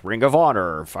stuff like Ring of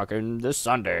Honor, fucking this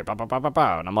Sunday, bah, bah, bah, bah,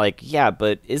 bah. And I'm like, yeah,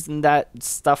 but isn't that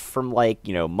stuff from like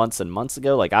months and months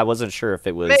ago? Like I wasn't sure if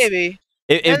it was maybe.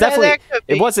 It definitely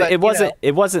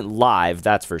it wasn't live,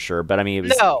 that's for sure. But I mean, it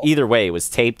was either way, it was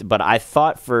taped. But I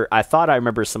thought I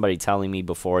remember somebody telling me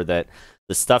before that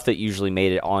the stuff that usually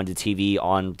made it onto TV,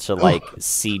 onto like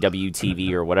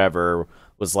CWTV or whatever,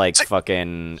 was like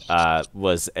fucking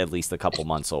was at least a couple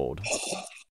months old.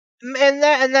 And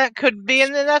that could be,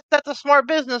 and then that's a smart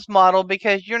business model,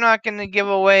 because you're not going to give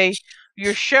away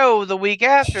your show the week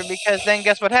after, because then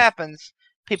guess what happens?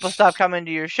 People stop coming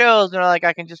to your shows and are like,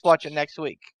 I can just watch it next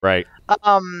week. Right.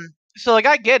 So like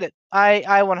I get it. I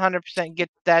 100% get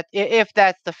that, if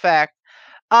that's the fact.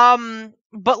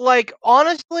 But like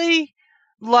honestly,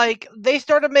 like they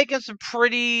started making some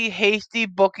pretty hasty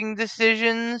booking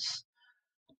decisions.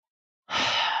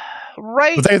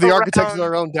 Right. But they're the architects of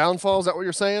their own downfall, is that what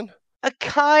you're saying?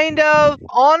 Kind of.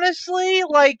 Honestly,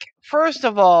 like, first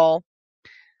of all,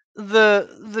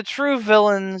 the true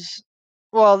villains.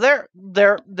 Well, there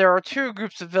are two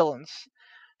groups of villains.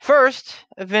 First,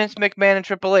 Vince McMahon and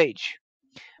Triple H,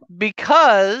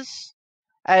 because,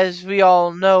 as we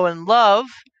all know and love,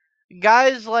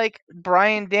 guys like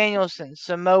Bryan Danielson,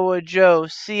 Samoa Joe,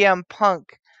 CM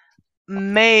Punk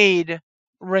made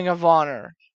Ring of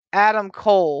Honor. Adam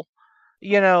Cole,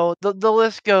 the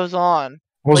list goes on.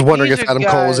 I was wondering if Adam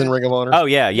Cole was in Ring of Honor. Oh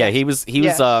yeah. He was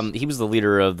the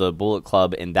leader of the Bullet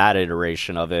Club in that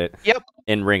iteration of it. Yep.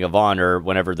 In Ring of Honor,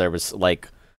 whenever there was like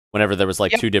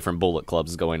two different Bullet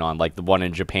Clubs going on, like the one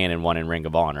in Japan and one in Ring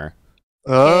of Honor.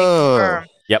 Oh.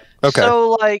 Yep.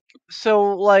 Okay.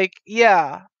 So like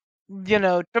yeah,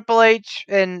 Triple H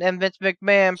and Vince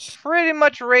McMahon pretty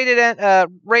much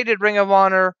rated Ring of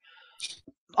Honor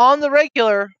on the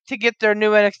regular to get their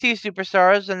new NXT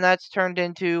superstars, and that's turned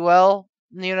into, well,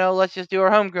 let's just do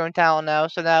our homegrown talent now.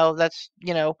 So now that's,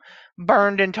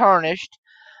 burned and tarnished.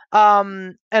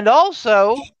 And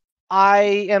also,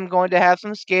 I am going to have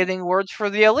some scathing words for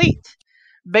the Elite.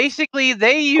 Basically,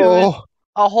 they use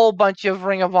a whole bunch of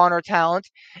Ring of Honor talent,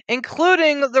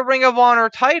 including the Ring of Honor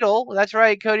title. That's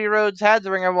right, Cody Rhodes had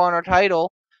the Ring of Honor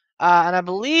title, and I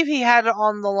believe he had it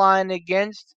on the line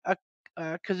against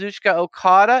Kazuchika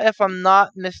Okada, if I'm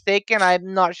not mistaken.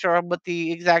 I'm not sure what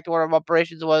the exact order of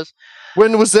operations was.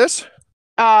 When was this?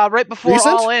 Right before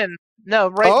Recent? All In. No,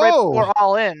 right before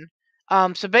All In.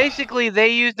 So basically, they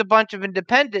used a bunch of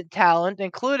independent talent,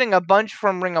 including a bunch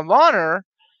from Ring of Honor.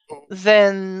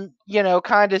 Then,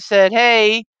 kind of said,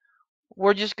 hey,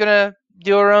 we're just going to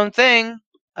do our own thing.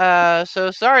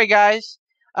 So sorry, guys.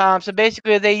 So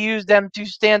basically, they used them to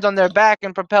stand on their back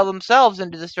and propel themselves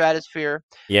into the stratosphere.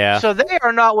 Yeah. So they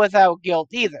are not without guilt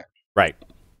either. Right.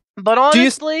 But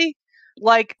honestly,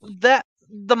 the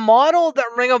model that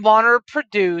Ring of Honor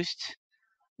produced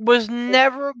was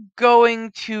never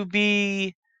going to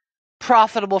be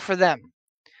profitable for them.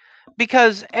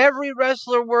 Because every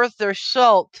wrestler worth their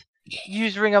salt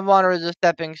used Ring of Honor as a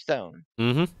stepping stone.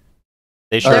 Mm-hmm.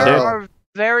 They sure there did. are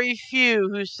very few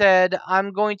who said,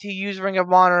 I'm going to use Ring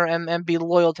of Honor and be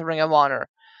loyal to Ring of Honor.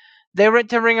 They went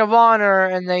to Ring of Honor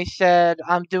and they said,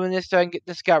 I'm doing this so I can get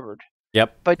discovered.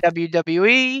 Yep. By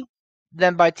WWE,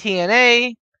 then by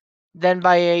TNA, then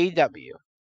by AEW.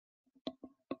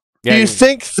 Do you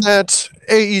think that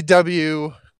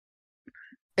AEW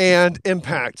and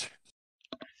Impact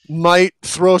might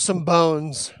throw some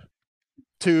bones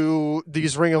to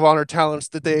these Ring of Honor talents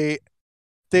that they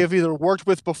have either worked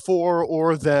with before,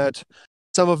 or that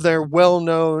some of their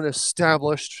well-known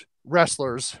established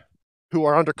wrestlers who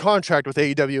are under contract with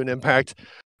AEW and Impact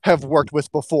have worked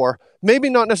with before? Maybe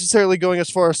not necessarily going as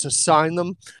far as to sign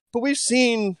them, but we've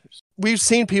seen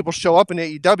people show up in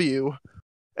AEW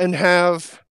and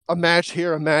have a match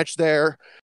here, a match there,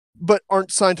 but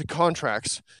aren't signed to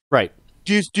contracts. Right.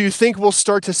 Do you think we'll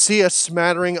start to see a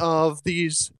smattering of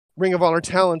these Ring of Honor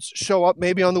talents show up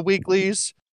maybe on the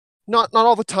weeklies? Not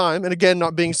all the time, and again,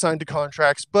 not being signed to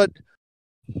contracts, but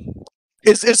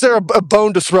is there a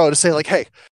bone to throw to say, like, hey,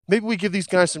 maybe we give these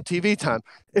guys some TV time?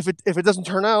 If it doesn't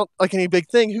turn out like any big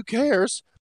thing, who cares?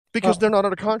 Because they're not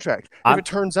under contract. If it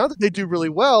turns out that they do really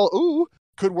well,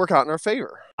 could work out in our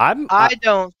favor. I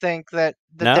don't think that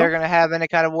they're going to have any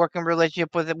kind of working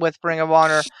relationship with Ring of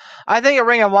Honor. I think a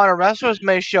Ring of Honor wrestlers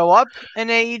may show up in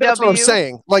AEW. That's what I'm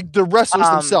saying. Like the wrestlers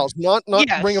themselves, not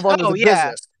yes. Ring of Honor the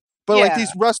business, but like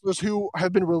these wrestlers who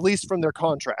have been released from their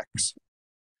contracts.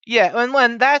 Yeah, and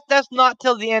when that's not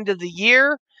till the end of the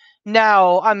year.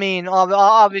 Now, I mean,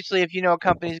 obviously, if you know a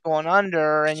company's going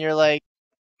under and you're like,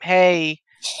 hey,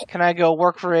 can I go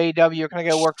work for AEW, or can I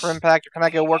go work for Impact, or can I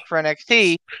go work for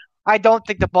NXT? I don't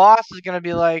think the boss is going to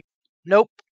be like, nope,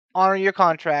 honor your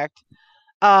contract.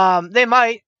 They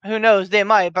might. Who knows? They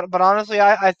might. But honestly,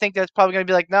 I think that's probably going to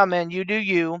be like, no, man, you do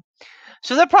you.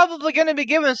 So they're probably going to be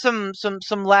given some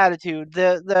latitude.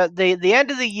 The end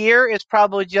of the year is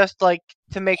probably just like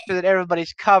to make sure that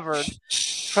everybody's covered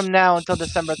from now until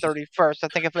December 31st. I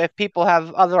think if people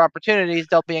have other opportunities,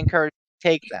 they'll be encouraged to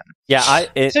take them. Yeah,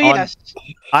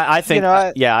 I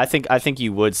think I think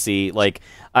you would see, like,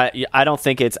 I don't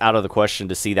think it's out of the question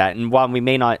to see that. And while you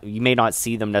may not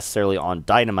see them necessarily on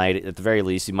Dynamite, at the very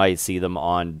least you might see them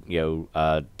on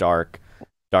Dark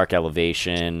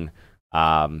Elevation.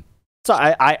 So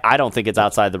I don't think it's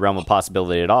outside the realm of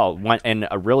possibility at all. And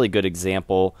a really good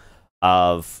example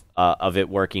of it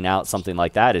working out, something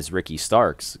like that, is Ricky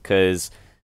Starks, because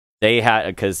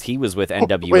he was with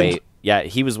NWA. Yeah,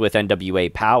 he was with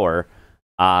NWA Power.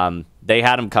 They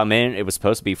had him come in. It was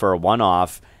supposed to be for a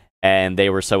one-off, and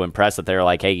they were so impressed that they were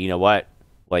like, hey, you know what?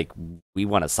 Like, we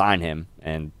want to sign him,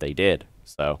 and they did.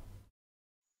 So.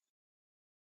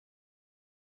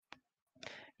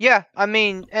 Yeah, I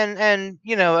mean, and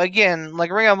again,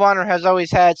 like, Ring of Honor has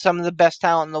always had some of the best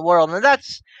talent in the world, and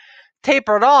that's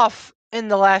tapered off in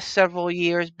the last several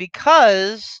years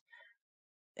because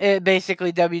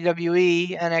basically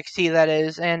WWE, NXT, that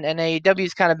is, and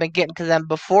AEW's kind of been getting to them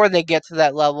before they get to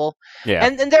that level. Yeah.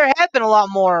 And there have been a lot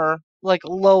more, like,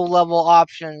 low-level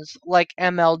options, like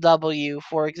MLW,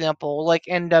 for example, like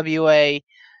NWA.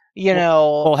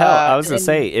 Well, hell, I was gonna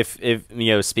say, if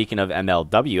speaking of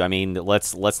MLW, I mean,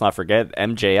 let's not forget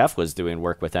MJF was doing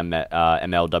work with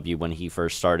MLW when he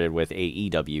first started with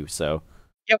AEW. So.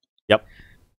 Yep.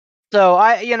 So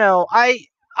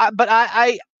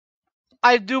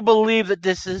I do believe that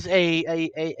this is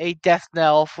a death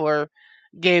knell for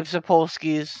Gabe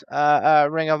Sapolsky's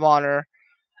Ring of Honor.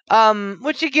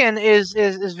 Which again is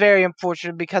very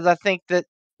unfortunate because I think that,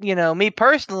 me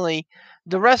personally,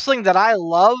 the wrestling that I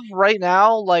love right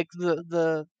now, like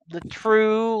the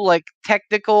true, like,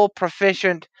 technical,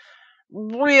 proficient,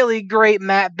 really great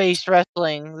mat-based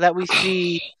wrestling that we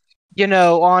see,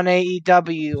 on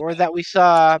AEW, or that we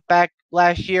saw back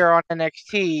last year on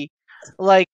NXT,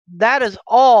 like, that is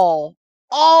all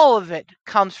of it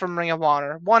comes from Ring of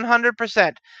Honor,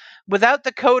 100%. Without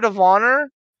the Code of Honor,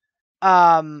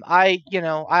 I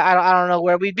don't know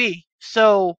where we'd be.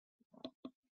 So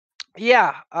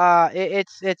yeah,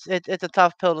 it's a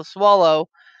tough pill to swallow,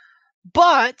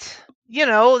 but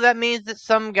that means that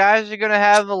some guys are gonna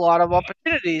have a lot of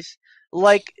opportunities,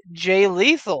 like Jay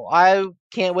Lethal. I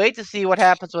can't wait to see what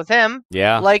happens with him.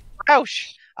 Yeah. Like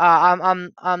Roush.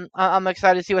 I'm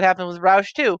excited to see what happens with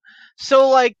Roush too. So,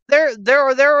 like, there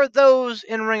are those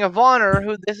in Ring of Honor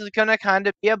who this is gonna kind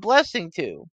of be a blessing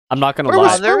to. I'm not gonna Where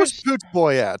lie. where was Poot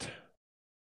Boy at?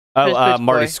 Oh,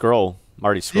 Marty Scurll.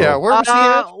 Marty Scurll. Yeah, where was he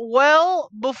at? Well,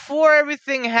 before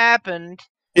everything happened,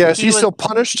 Yeah, is he still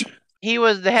punished? he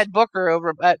was the head booker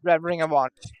over at Ring of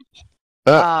Honor.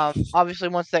 Obviously,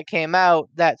 once that came out,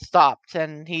 that stopped,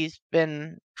 and he's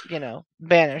been,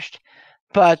 banished.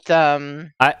 But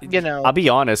I'll be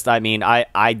honest. I mean,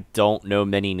 I don't know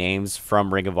many names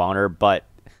from Ring of Honor, but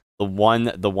the one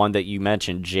that you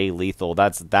mentioned, Jay Lethal,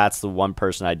 that's the one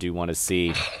person I do want to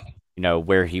see,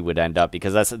 where he would end up,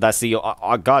 because that's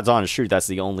the God's honest truth. That's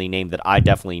the only name that I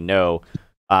definitely know.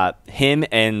 Him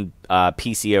and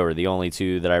PCO are the only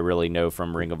two that I really know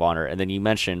from Ring of Honor. And then you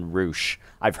mentioned Roosh.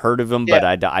 I've heard of him, but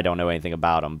I don't know anything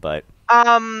about him. But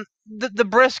the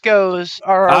Briscoes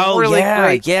are a really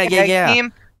great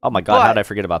team. Oh my God, how did I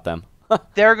forget about them?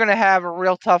 They're gonna have a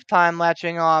real tough time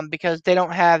latching on because they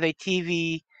don't have a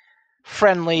TV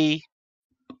friendly,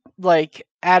 like,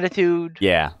 attitude.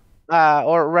 Yeah.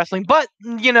 Or wrestling, but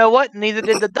you know what? Neither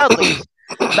did the Dudleys.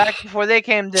 Back before they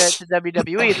came to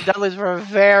WWE, the Dudleys were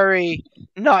very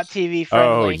not TV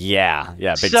friendly. Oh yeah,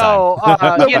 big time. So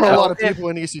there were a lot of people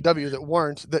in ECW that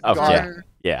weren't. They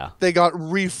got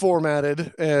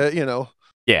reformatted.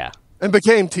 Yeah. And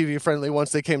became TV friendly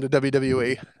once they came to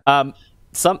WWE.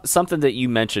 Something that you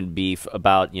mentioned, Beef,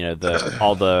 about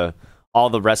all the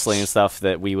wrestling and stuff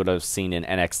that we would have seen in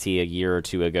NXT a year or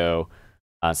two ago.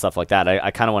 Stuff like that. I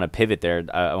kind of want to pivot there.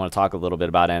 I want to talk a little bit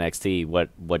about NXT.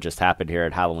 What just happened here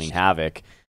at Halloween Havoc?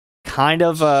 Kind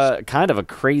of a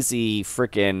crazy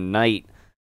freaking night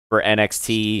for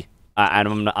NXT.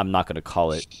 And I'm not going to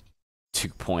call it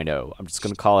 2.0. I'm just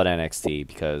going to call it NXT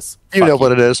because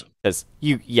what it is. Because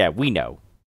we know.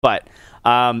 But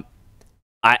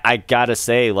I gotta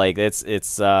say, like,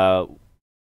 it's.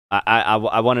 I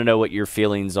want to know what your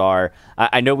feelings are.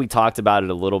 I know we talked about it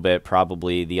a little bit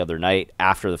probably the other night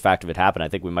after the fact of it happened. I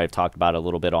think we might have talked about it a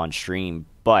little bit on stream.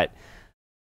 But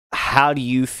how do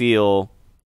you feel?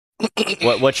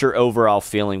 What's your overall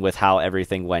feeling with how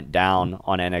everything went down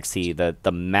on NXT?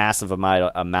 The massive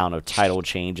amount of title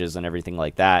changes and everything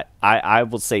like that. I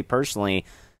will say personally,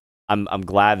 I'm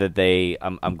glad that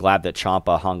I'm glad that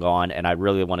Ciampa hung on, and I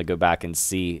really want to go back and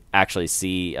see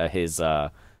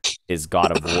his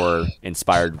God of War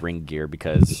inspired ring gear,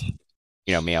 because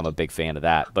me, I'm a big fan of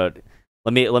that. But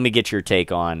let me get your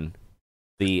take on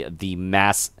the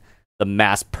mass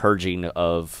purging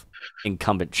of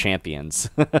incumbent champions.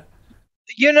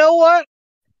 You know what?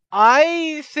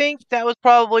 I think that was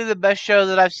probably the best show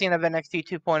that I've seen of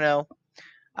NXT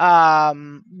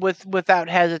 2.0. Without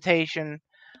hesitation.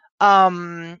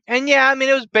 And yeah, I mean,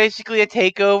 it was basically a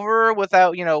takeover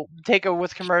takeover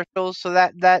with commercials, so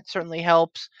that certainly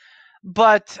helps.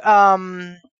 But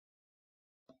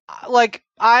like,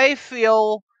 I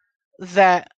feel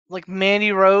that, like,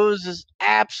 Mandy Rose is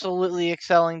absolutely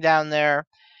excelling down there,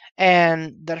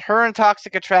 and that her and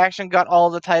Toxic Attraction got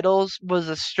all the titles was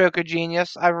a stroke of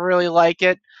genius. I really like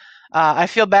it. I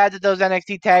feel bad that those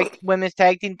NXT women's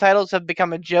tag team titles have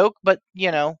become a joke, but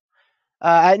no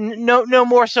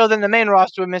more so than the main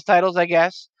roster women's titles, I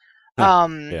guess.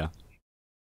 Yeah.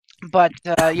 But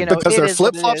because they're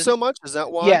flip flop so much. Is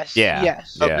that why? Yes. Yeah.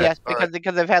 Yes. Okay. Yes.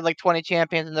 Because they've had like 20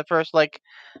 champions in the first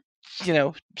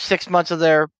 6 months of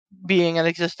their being in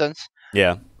existence.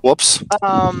 Yeah. Whoops.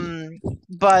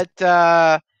 But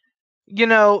so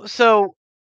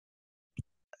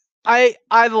I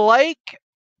like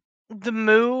the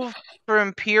move for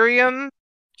Imperium.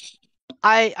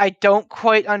 I don't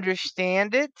quite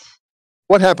understand it.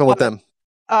 What happened with them?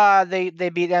 They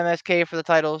beat MSK for the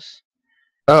titles.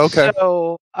 Oh, okay.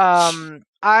 So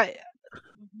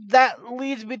that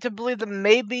leads me to believe that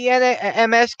maybe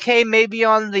MSK may be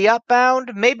on the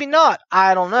upbound, maybe not.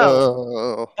 I don't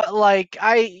know. But like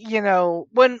when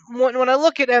I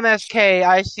look at MSK,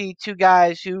 I see two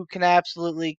guys who can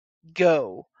absolutely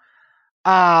go.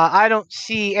 I don't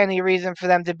see any reason for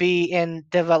them to be in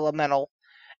developmental.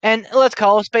 And let's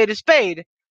call a spade.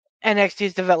 NXT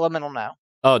is developmental now.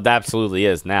 Oh, it absolutely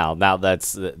is now. Now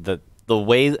that's the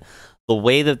way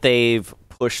that they've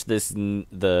pushed this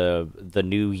the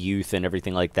new youth and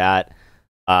everything like that.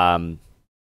 And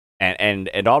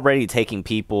already taking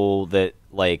people that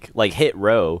like Hit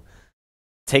Row,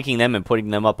 taking them and putting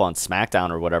them up on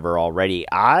SmackDown or whatever already.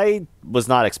 I was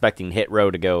not expecting Hit Row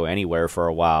to go anywhere for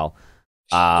a while.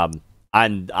 I'm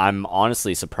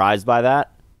honestly surprised by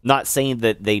that. Not saying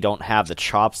that they don't have the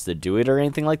chops to do it or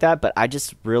anything like that, but I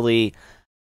just really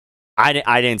I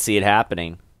didn't see it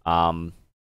happening.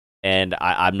 And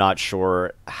I'm not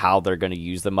sure how they're going to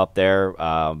use them up there,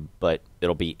 but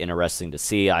it'll be interesting to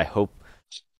see.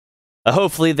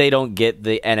 Hopefully they don't get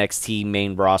the NXT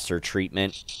main roster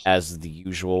treatment as the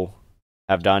usual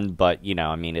have done, but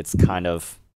I mean, it's kind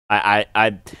of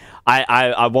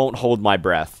I won't hold my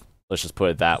breath. Let's just put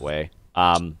it that way.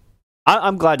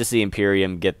 I'm glad to see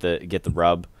Imperium get the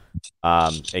rub,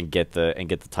 and get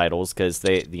the titles, because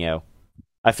they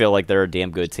I feel like they're a damn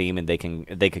good team and they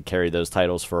could carry those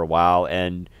titles for a while.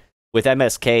 And with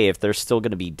MSK, if they're still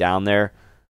going to be down there,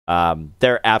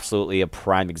 they're absolutely a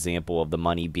prime example of the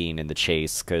money being in the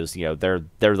chase, because they're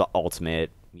the ultimate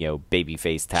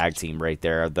babyface tag team right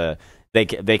there. They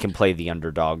can play the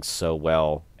underdogs so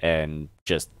well and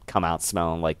just come out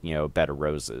smelling like bed of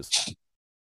roses.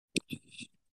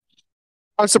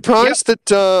 I'm surprised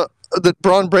that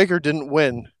Braun Breaker didn't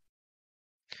win.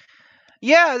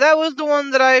 Yeah, that was the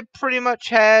one that I pretty much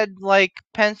had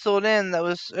penciled in. That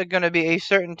was going to be a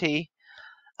certainty.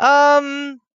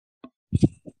 I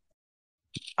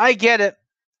get it.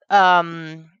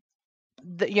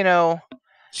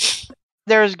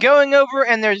 There's going over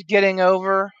and there's getting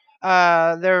over.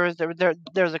 There's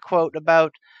a quote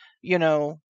about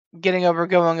getting over,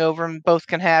 going over, and both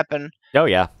can happen. Oh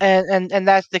yeah, and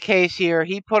that's the case here.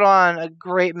 He put on a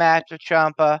great match with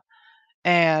Ciampa,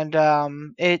 and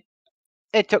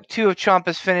it took two of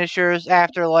Ciampa's finishers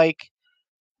after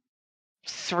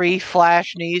 3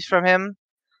 flash knees from him.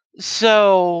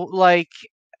 So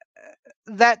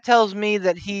that tells me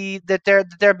that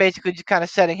they're basically just kind of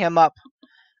setting him up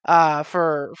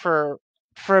for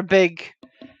a big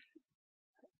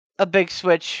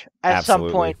switch at absolutely.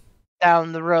 some point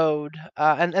down the road,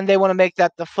 and they want to make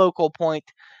that the focal point,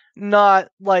 not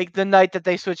like the night that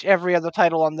they switch every other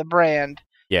title on the brand.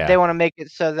 Yeah, they want to make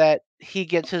it so that he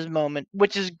gets his moment,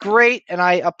 which is great, and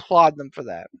I applaud them for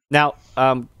that. Now,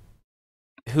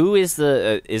 who is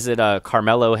is it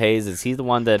Carmelo Hayes? Is he the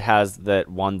one that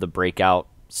won the Breakout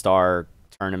Star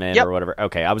tournament or whatever?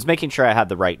 Okay, I was making sure I had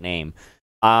the right name.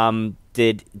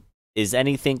 Is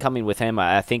anything coming with him?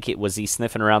 I think was he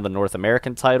sniffing around the North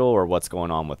American title, or what's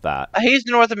going on with that? He's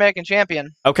the North American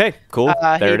champion. Okay, cool.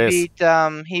 There it is.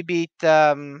 He beat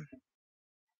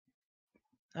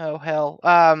oh hell,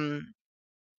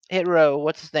 Hit Row.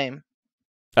 What's his name?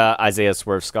 Isaiah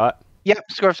Swerve Scott. Yep,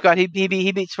 Swerve Scott. He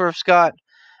beat Swerve Scott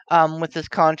with his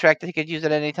contract that he could use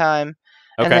at any time.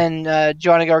 Okay. And then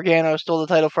Johnny Gargano stole the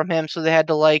title from him, so they had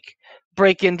to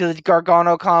break into the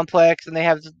Gargano complex, and they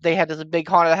had this big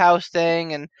haunted house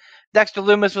thing, and Dexter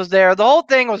Lumis was there. The whole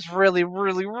thing was really,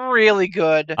 really, really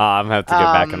good. I'm gonna have to get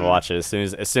back and watch it as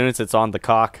soon as it's on the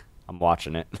cock. I'm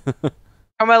watching it.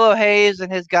 Carmelo Hayes and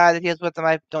his guy that he has with him,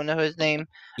 I don't know his name.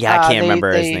 Yeah, I can't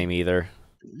remember his name either.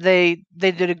 They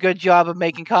did a good job of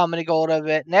making comedy gold of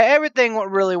it, and everything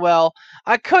went really well.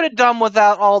 I could have done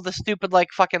without all the stupid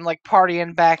fucking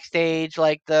partying backstage,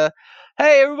 the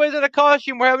hey, everybody's in a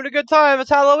costume, we're having a good time, it's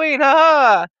Halloween,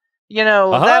 haha.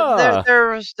 That there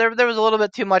was a little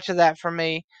bit too much of that for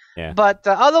me. Yeah. But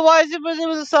otherwise, it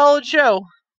was a solid show.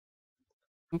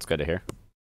 That's good to hear.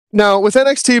 Now, with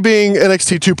NXT being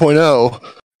NXT 2.0,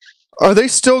 are they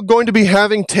still going to be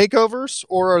having takeovers,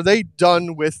 or are they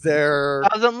done with their?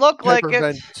 Doesn't look like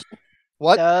it.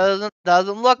 What?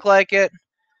 Doesn't look like it.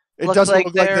 It doesn't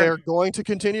look like they're going to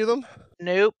continue them?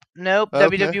 Nope.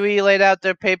 Okay. WWE laid out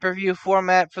their pay-per-view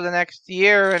format for the next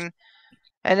year, and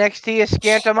NXT is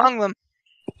scant among them.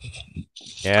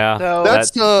 Yeah.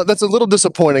 So that's a little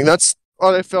disappointing. That's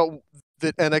what I felt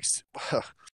that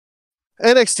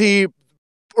NXT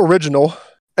original,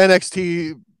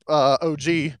 NXT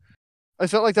OG, I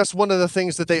felt like that's one of the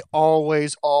things that they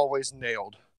always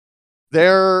nailed.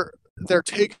 Their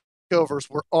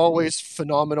takeovers were always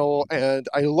phenomenal, and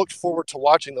I looked forward to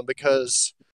watching them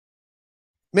because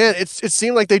man, it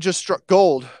seemed like they just struck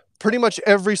gold pretty much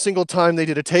every single time they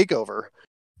did a takeover.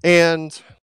 And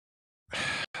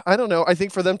I don't know. I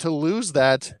think for them to lose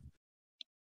that,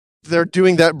 they're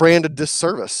doing that brand a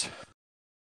disservice.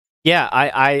 Yeah,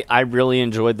 I really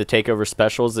enjoyed the takeover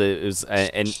specials. It was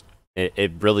and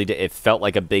it really did, it felt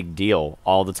like a big deal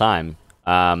all the time.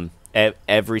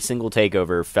 Every single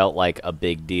takeover felt like a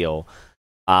big deal.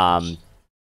 And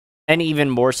even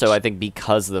more so, I think,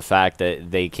 because of the fact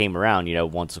that they came around,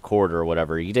 once a quarter or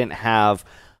whatever. You didn't have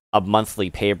a monthly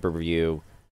pay-per-view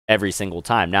every single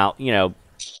time. Now,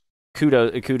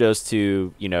 kudos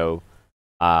to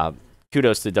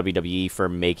WWE for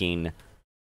making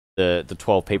the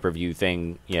 12 pay-per-view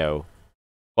thing,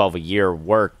 12 a year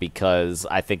work, because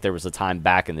I think there was a time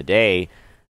back in the day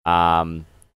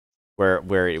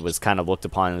where it was kind of looked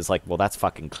upon as like, well, that's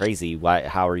fucking crazy.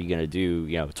 How are you going to do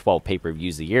 12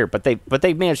 pay-per-views a year? But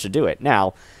they managed to do it.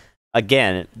 Now,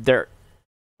 again, they're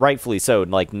rightfully so.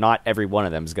 Like, not every one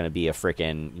of them is going to be a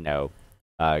freaking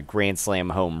Grand Slam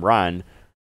home run.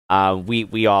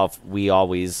 We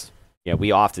always.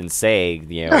 We often say,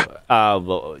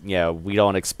 well, we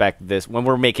don't expect this when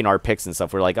we're making our picks and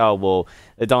stuff. We're like, oh, well,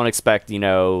 don't expect,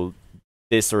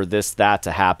 this or that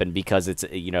to happen because it's,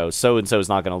 so and so is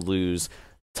not going to lose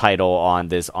title on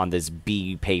this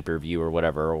B pay-per-view or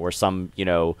whatever, or some,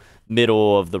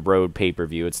 middle of the road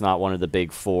pay-per-view. It's not one of the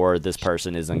big four. This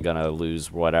person isn't going to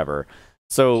lose whatever.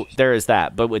 So there is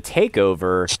that. But with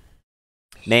TakeOver,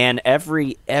 man,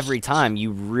 every time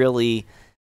you really.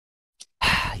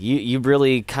 You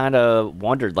really kind of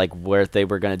wondered like what they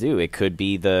were going to do. It could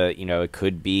be the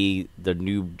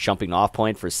new jumping off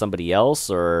point for somebody else,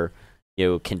 or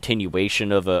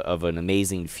continuation of an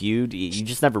amazing feud. You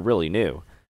just never really knew.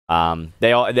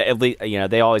 They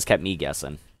always kept me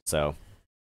guessing. So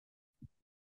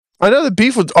I know the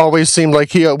Beef would always seem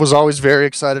like he was always very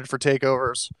excited for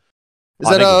takeovers. Is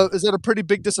that a pretty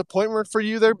big disappointment for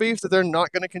you there, Beef, that they're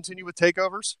not going to continue with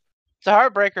takeovers? It's a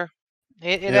heartbreaker.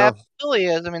 It absolutely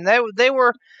is. I mean, they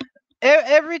were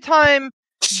every time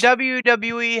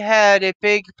WWE had a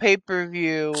big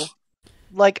pay-per-view,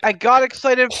 like, I got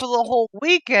excited for the whole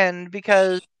weekend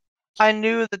because I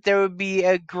knew that there would be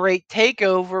a great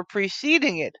takeover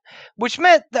preceding it, which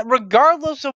meant that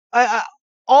regardless of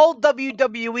all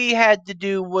WWE had to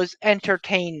do was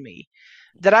entertain me,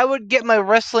 that I would get my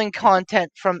wrestling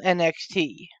content from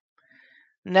NXT.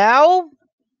 Now,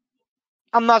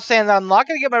 I'm not saying that I'm not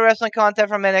going to get my wrestling content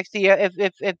from NXT.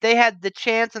 If they had the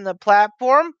chance and the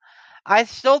platform, I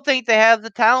still think they have the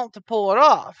talent to pull it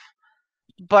off.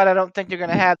 But I don't think they're going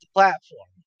to have the platform.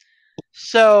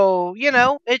 So,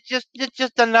 it's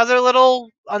just another little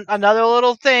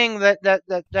thing that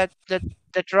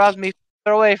draws me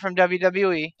further away from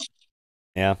WWE.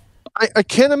 Yeah. I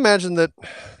can't imagine that.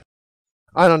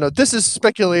 I don't know. This is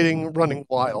speculating running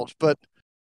wild, but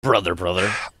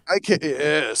brother.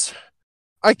 Yes.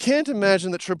 I can't imagine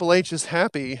that Triple H is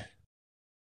happy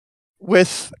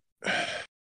with.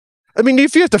 I mean,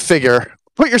 if you have to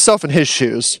put yourself in his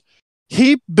shoes.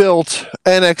 He built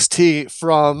NXT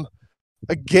from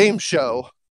a game show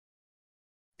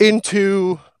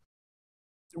into,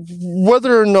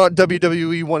 whether or not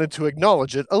WWE wanted to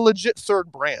acknowledge it, a legit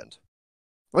third brand.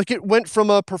 Like, it went from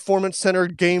a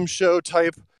performance-centered game show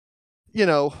type,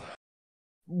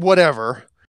 whatever,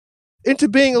 into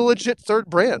being a legit third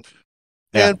brand.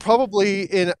 Yeah. And probably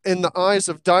in the eyes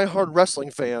of diehard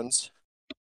wrestling fans,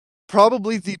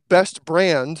 probably the best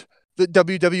brand that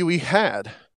WWE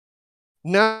had.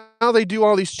 Now they do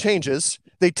all these changes.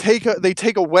 They take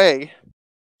away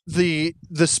the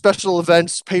special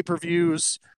events,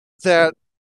 pay-per-views that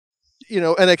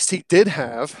NXT did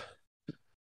have,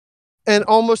 and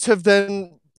almost have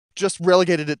then just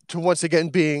relegated it to once again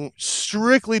being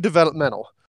strictly developmental.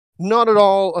 Not at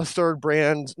all a third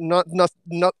brand, not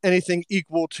anything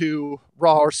equal to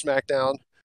Raw or SmackDown.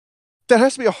 That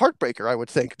has to be a heartbreaker, I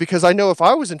would think, because I know if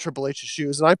I was in Triple H's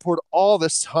shoes and I poured all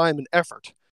this time and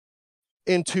effort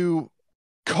into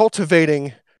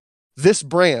cultivating this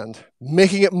brand,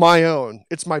 making it my own,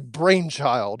 it's my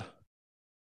brainchild,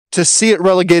 to see it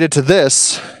relegated to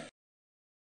this,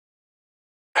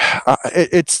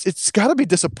 it's got to be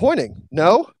disappointing.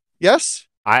 No? Yes?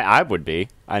 I would be.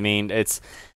 I mean, it's...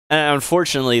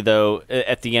 Unfortunately, though,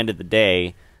 at the end of the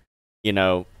day,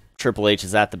 Triple H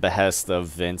is at the behest of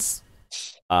Vince.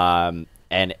 And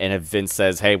if Vince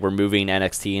says, hey, we're moving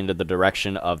NXT into the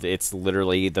direction of it's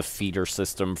literally the feeder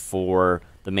system for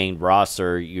the main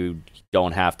roster, you're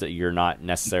not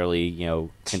necessarily,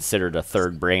 considered a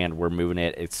third brand. We're moving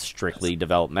it's strictly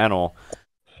developmental.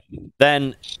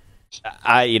 Then,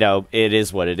 it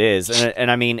is what it is.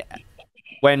 And I mean,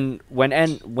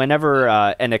 whenever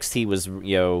NXT was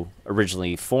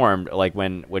originally formed, like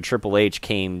when Triple H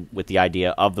came with the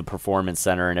idea of the Performance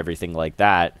Center and everything like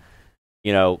that,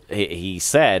 he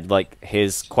said, like,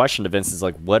 his question to Vince is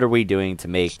like, what are we doing to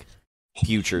make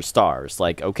future stars?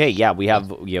 Like, okay, yeah, we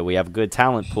have a good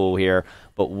talent pool here,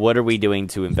 but what are we doing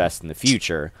to invest in the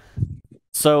future?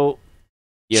 So,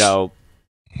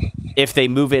 if they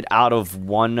move it out of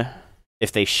one,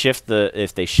 if they shift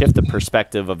the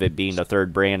perspective of it being a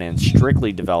third brand and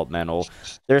strictly developmental,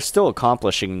 they're still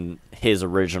accomplishing his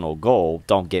original goal.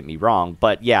 Don't get me wrong,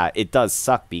 but yeah, it does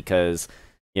suck because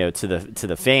to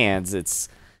the fans, it's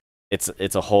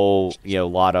a whole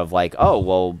lot of like, oh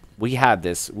well, we had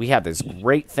this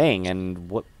great thing, and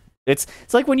what it's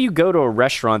like when you go to a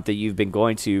restaurant that you've been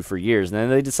going to for years, and then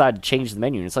they decide to change the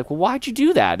menu, and it's like, well, why'd you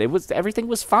do that? Everything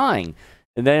was fine,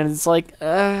 and then it's like,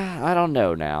 I don't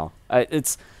know now. I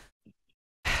don't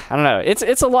know.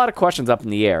 It's a lot of questions up in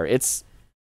the air. At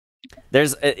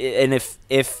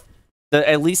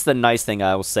least the nice thing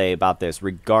I will say about this,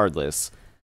 regardless,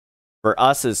 for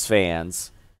us as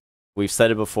fans, we've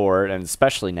said it before, and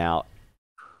especially now,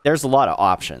 there's a lot of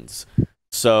options.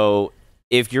 So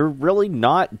if you're really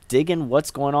not digging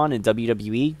what's going on in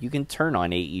WWE, you can turn on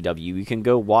AEW. You can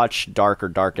go watch Dark or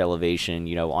Dark Elevation,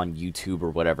 on YouTube or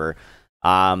whatever.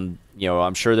 I'm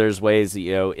sure there's ways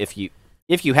that,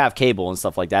 if you have cable and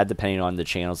stuff like that, depending on the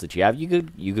channels that you have, you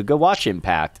could go watch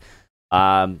Impact.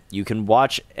 You can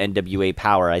watch NWA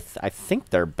Power. I think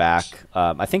they're back.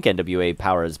 I think NWA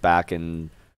Power is back and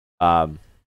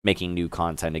making new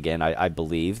content again. I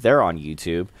believe they're on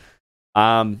YouTube.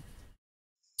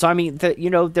 So I mean,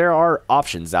 there are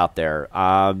options out there.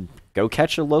 Go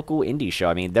catch a local indie show.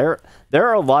 I mean, there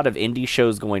are a lot of indie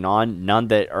shows going on. None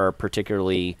that are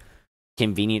particularly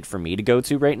convenient for me to go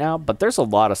to right now, but there's a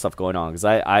lot of stuff going on because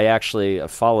I actually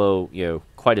follow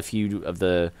quite a few of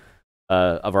the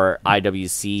of our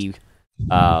IWC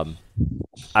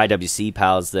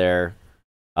pals there,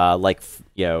 like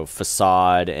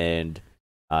Facade and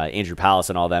Andrew Palace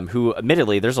and all them, who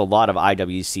admittedly there's a lot of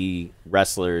IWC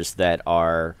wrestlers that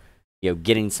are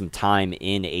getting some time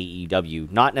in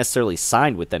AEW, not necessarily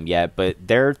signed with them yet, but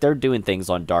they're doing things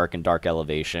on Dark and Dark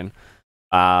Elevation.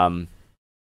 And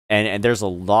there's a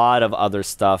lot of other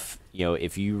stuff,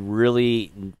 if you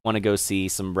really want to go see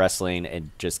some wrestling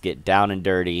and just get down and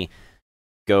dirty,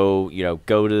 go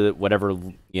to whatever,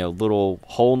 little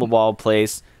hole in the wall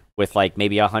place with like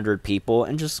maybe 100 people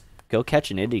and just go catch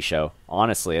an indie show.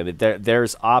 Honestly, I mean,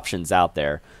 there's options out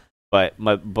there, but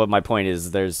my point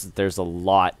is there's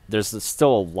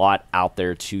still a lot out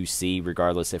there to see,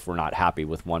 regardless if we're not happy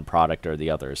with one product or the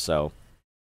other. So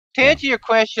to answer your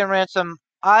question, Ransom,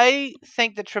 I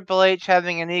think that Triple H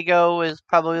having an ego is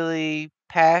probably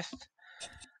past.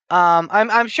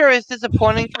 I'm sure it's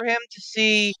disappointing for him to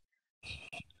see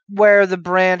where the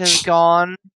brand has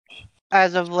gone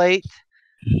as of late,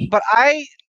 but I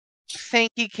think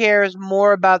he cares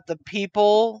more about the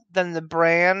people than the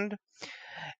brand,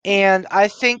 and I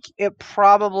think it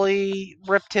probably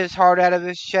ripped his heart out of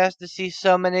his chest to see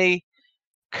so many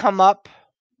come up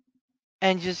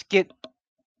and just get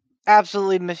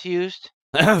absolutely misused.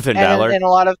 And in a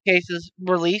lot of cases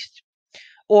released,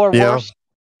 or worse,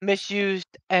 misused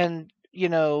and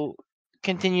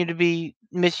continue to be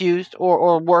misused,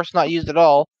 or worse, not used at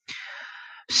all.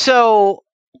 So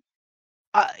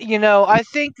I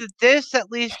think that this at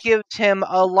least gives him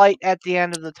a light at the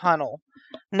end of the tunnel.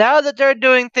 Now that they're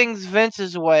doing things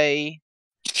Vince's way,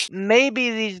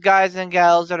 maybe these guys and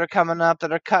gals that are coming up,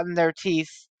 that are cutting their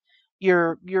teeth,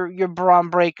 your Braun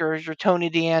Breakers, your Tony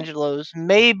D'Angelos,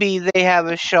 maybe they have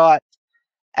a shot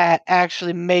at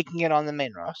actually making it on the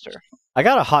main roster. I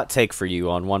got a hot take for you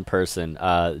on one person,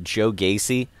 Joe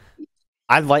Gacy.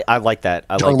 I like that.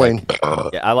 I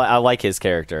like his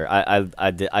character.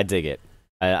 I dig it.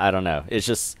 I don't know. It's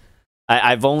just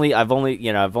I've only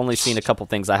seen a couple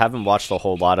things. I haven't watched a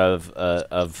whole lot of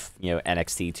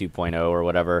NXT 2.0 or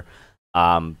whatever.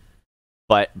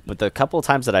 But the couple of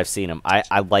times that I've seen him,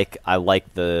 I like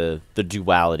the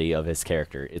duality of his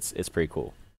character. It's pretty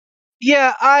cool.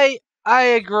 Yeah, I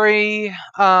agree.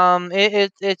 It's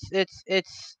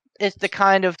the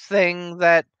kind of thing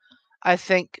that I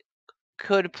think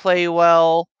could play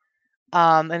well.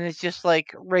 And it's just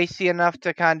like racy enough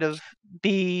to kind of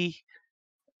be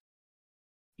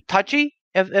touchy,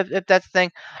 if that's the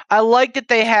thing. I like that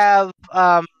they have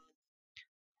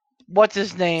what's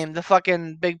his name, the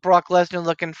fucking big Brock Lesnar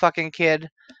looking fucking kid,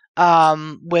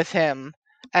 with him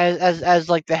as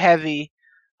like the heavy.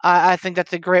 I think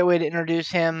that's a great way to introduce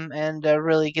him and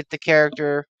really get the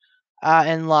character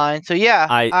in line. So yeah,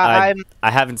 I I'm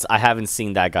haven't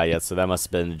seen that guy yet, so that must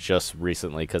have been just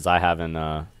recently because I haven't.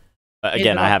 he's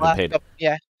Again, been I on the haven't last paid. couple-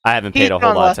 yeah, I haven't he's paid a been whole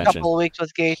on the lot last of attention. couple of weeks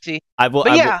with Gacy. I will.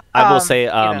 But yeah, I will say, you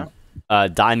know.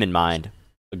 Diamond Mind,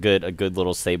 a good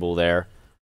little stable there,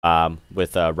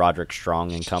 with Roderick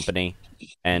Strong and company,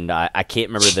 and I can't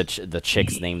remember the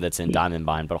chick's name that's in Diamond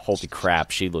Mind, but holy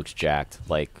crap, she looks jacked.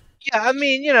 Like, Yeah, I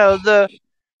mean,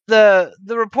 the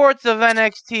reports of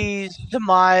NXT's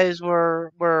demise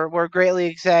were greatly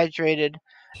exaggerated.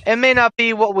 It may not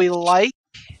be what we like,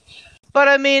 but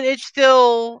I mean, it's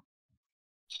still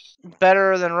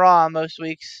better than Raw most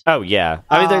weeks. oh yeah,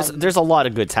 I mean, Um, there's a lot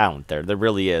of good talent there. There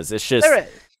really is. It's just There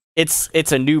is.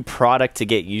 it's a new product to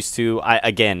get used to.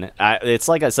 It's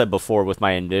like I said before with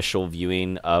my initial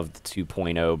viewing of the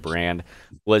 2.0 brand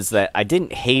was that I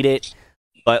didn't hate it,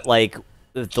 but like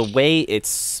the way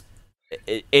it's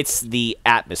the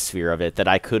atmosphere of it that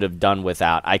I could have done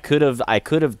without. I could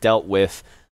have dealt with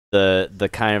the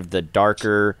kind of the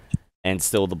darker and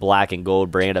still the black and gold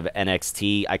brand of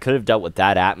NXT. I could have dealt with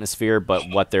that atmosphere, but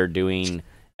what they're doing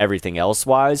everything else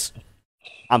wise,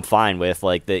 I'm fine with.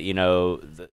 Like the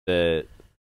the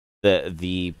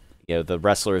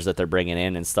wrestlers that they're bringing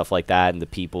in and stuff like that, and the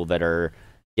people that are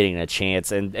getting a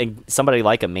chance, and somebody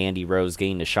like a Mandy Rose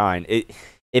getting to shine.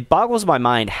 It boggles my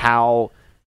mind how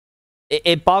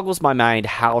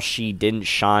she didn't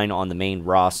shine on the main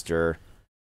roster,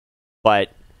 but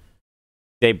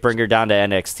they bring her down to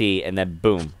NXT and then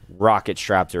boom, rocket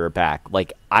strap to her back.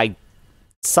 Like I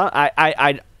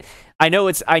know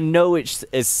it's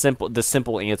as simple. The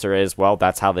simple answer is, well,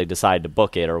 that's how they decide to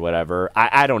book it or whatever.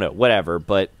 I don't know, whatever.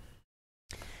 But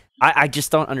I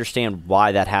just don't understand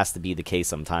why that has to be the case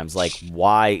sometimes. Like,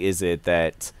 why is it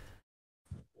that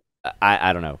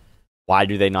I don't know? Why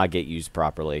do they not get used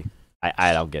properly?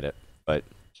 I don't get it. But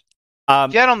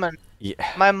Gentlemen, yeah.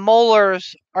 my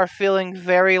molars are feeling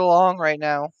very long right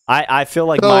now. I feel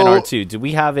like mine are too. Do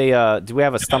we have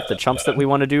a stump the chumps that we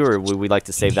want to do, or would we like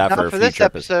to save that Not for a for future this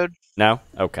episode. No?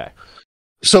 Okay.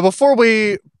 So before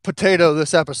we potato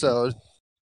this episode,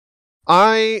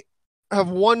 I have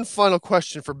one final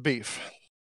question for Beef.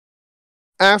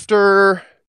 After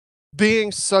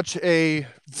being such a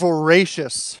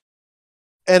voracious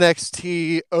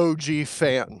NXT OG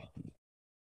fan,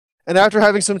 and after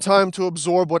having some time to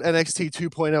absorb what NXT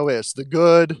 2.0 is, the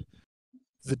good,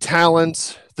 the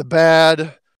talent, the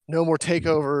bad, no more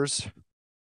takeovers,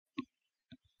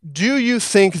 do you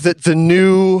think that the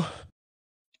new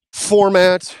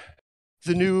format,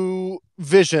 the new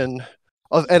vision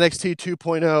of NXT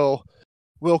 2.0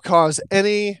 will cause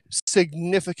any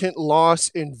significant loss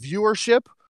in viewership?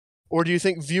 Or do you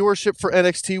think viewership for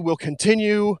NXT will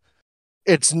continue?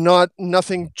 It's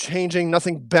nothing changing,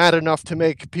 nothing bad enough to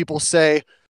make people say,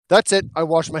 that's it, I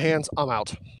wash my hands, I'm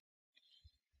out.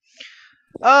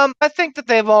 I think that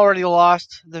they've already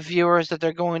lost the viewers that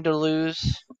they're going to lose.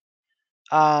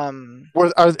 Is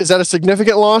that a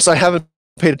significant loss? I haven't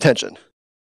paid attention.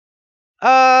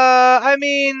 I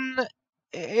mean,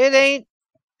 it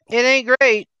ain't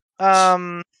great.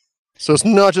 So it's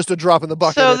not just a drop in the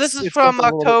bucket. So this is from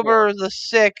October the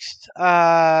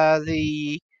 6th,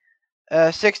 the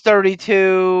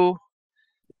 632,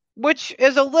 which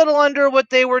is a little under what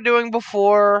they were doing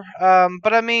before.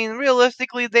 But I mean,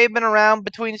 realistically, they've been around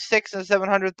between 600,000 and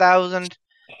 700,000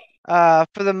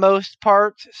 for the most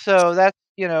part. So that's,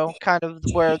 kind of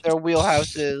where their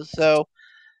wheelhouse is. So,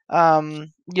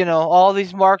 all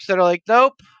these marks that are like,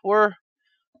 nope, we're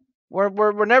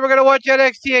never gonna watch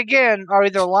NXT again, are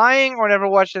either lying or never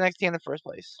watched NXT in the first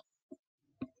place.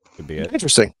 Could be it.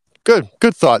 Interesting.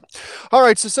 Good thought. All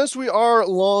right, so since we are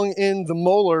long in the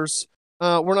molars,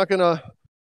 we're not gonna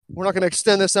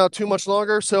extend this out too much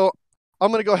longer. So I'm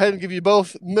gonna go ahead and give you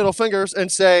both middle fingers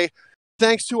and say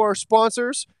thanks to our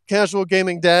sponsors, Casual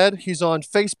Gaming Dad. He's on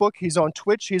Facebook, he's on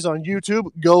Twitch, he's on YouTube.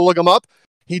 Go look him up.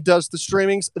 He does the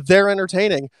streamings. They're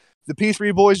entertaining. The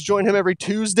P3 boys join him every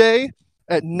Tuesday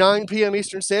at 9 p.m.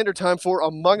 Eastern Standard Time for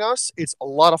Among Us. It's a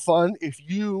lot of fun. If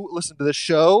you listen to this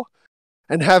show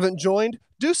and haven't joined,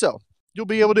 do so. You'll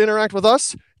be able to interact with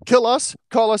us, kill us,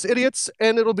 call us idiots,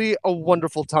 and it'll be a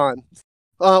wonderful time.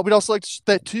 We'd also like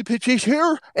to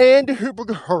here and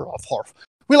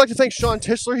we'd like to thank Sean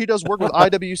Tischler. He does work with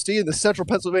IWC in the central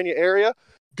Pennsylvania area.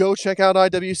 Go check out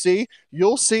IWC.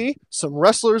 You'll see some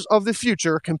wrestlers of the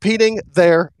future competing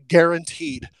there,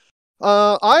 guaranteed.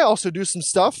 I also do some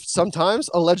stuff, sometimes,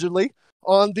 allegedly,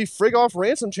 on the Frig Off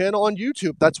Ransom channel on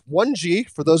YouTube. That's 1G,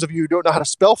 for those of you who don't know how to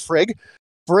spell Frig.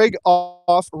 Frig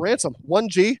Off Ransom,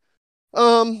 1G.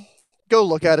 Go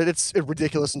look at it. It's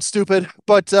ridiculous and stupid,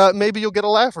 but maybe you'll get a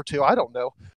laugh or two. I don't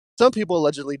know. Some people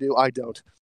allegedly do. I don't.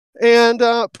 And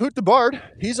Poot the Bard,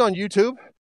 he's on YouTube.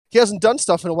 He hasn't done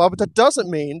stuff in a while, but that doesn't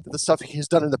mean that the stuff he's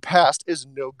done in the past is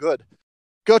no good.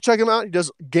 Go check him out. He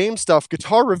does game stuff,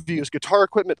 guitar reviews, guitar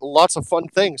equipment, lots of fun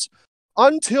things.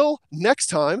 Until next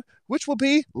time, which will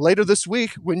be later this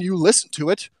week when you listen to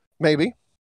it, maybe.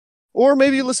 Or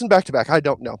maybe you listen back to back, I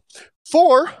don't know.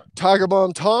 For Tiger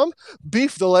Bomb Tom,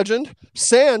 Beef the Legend,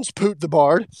 Sans Poot the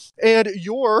Bard, and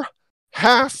your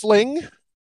halfling,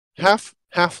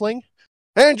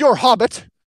 and your hobbit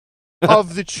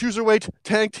of the Cruiserweight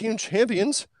Tag Team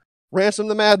Champions, Ransom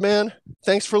the Madman.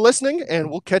 Thanks for listening, and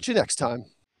we'll catch you next time.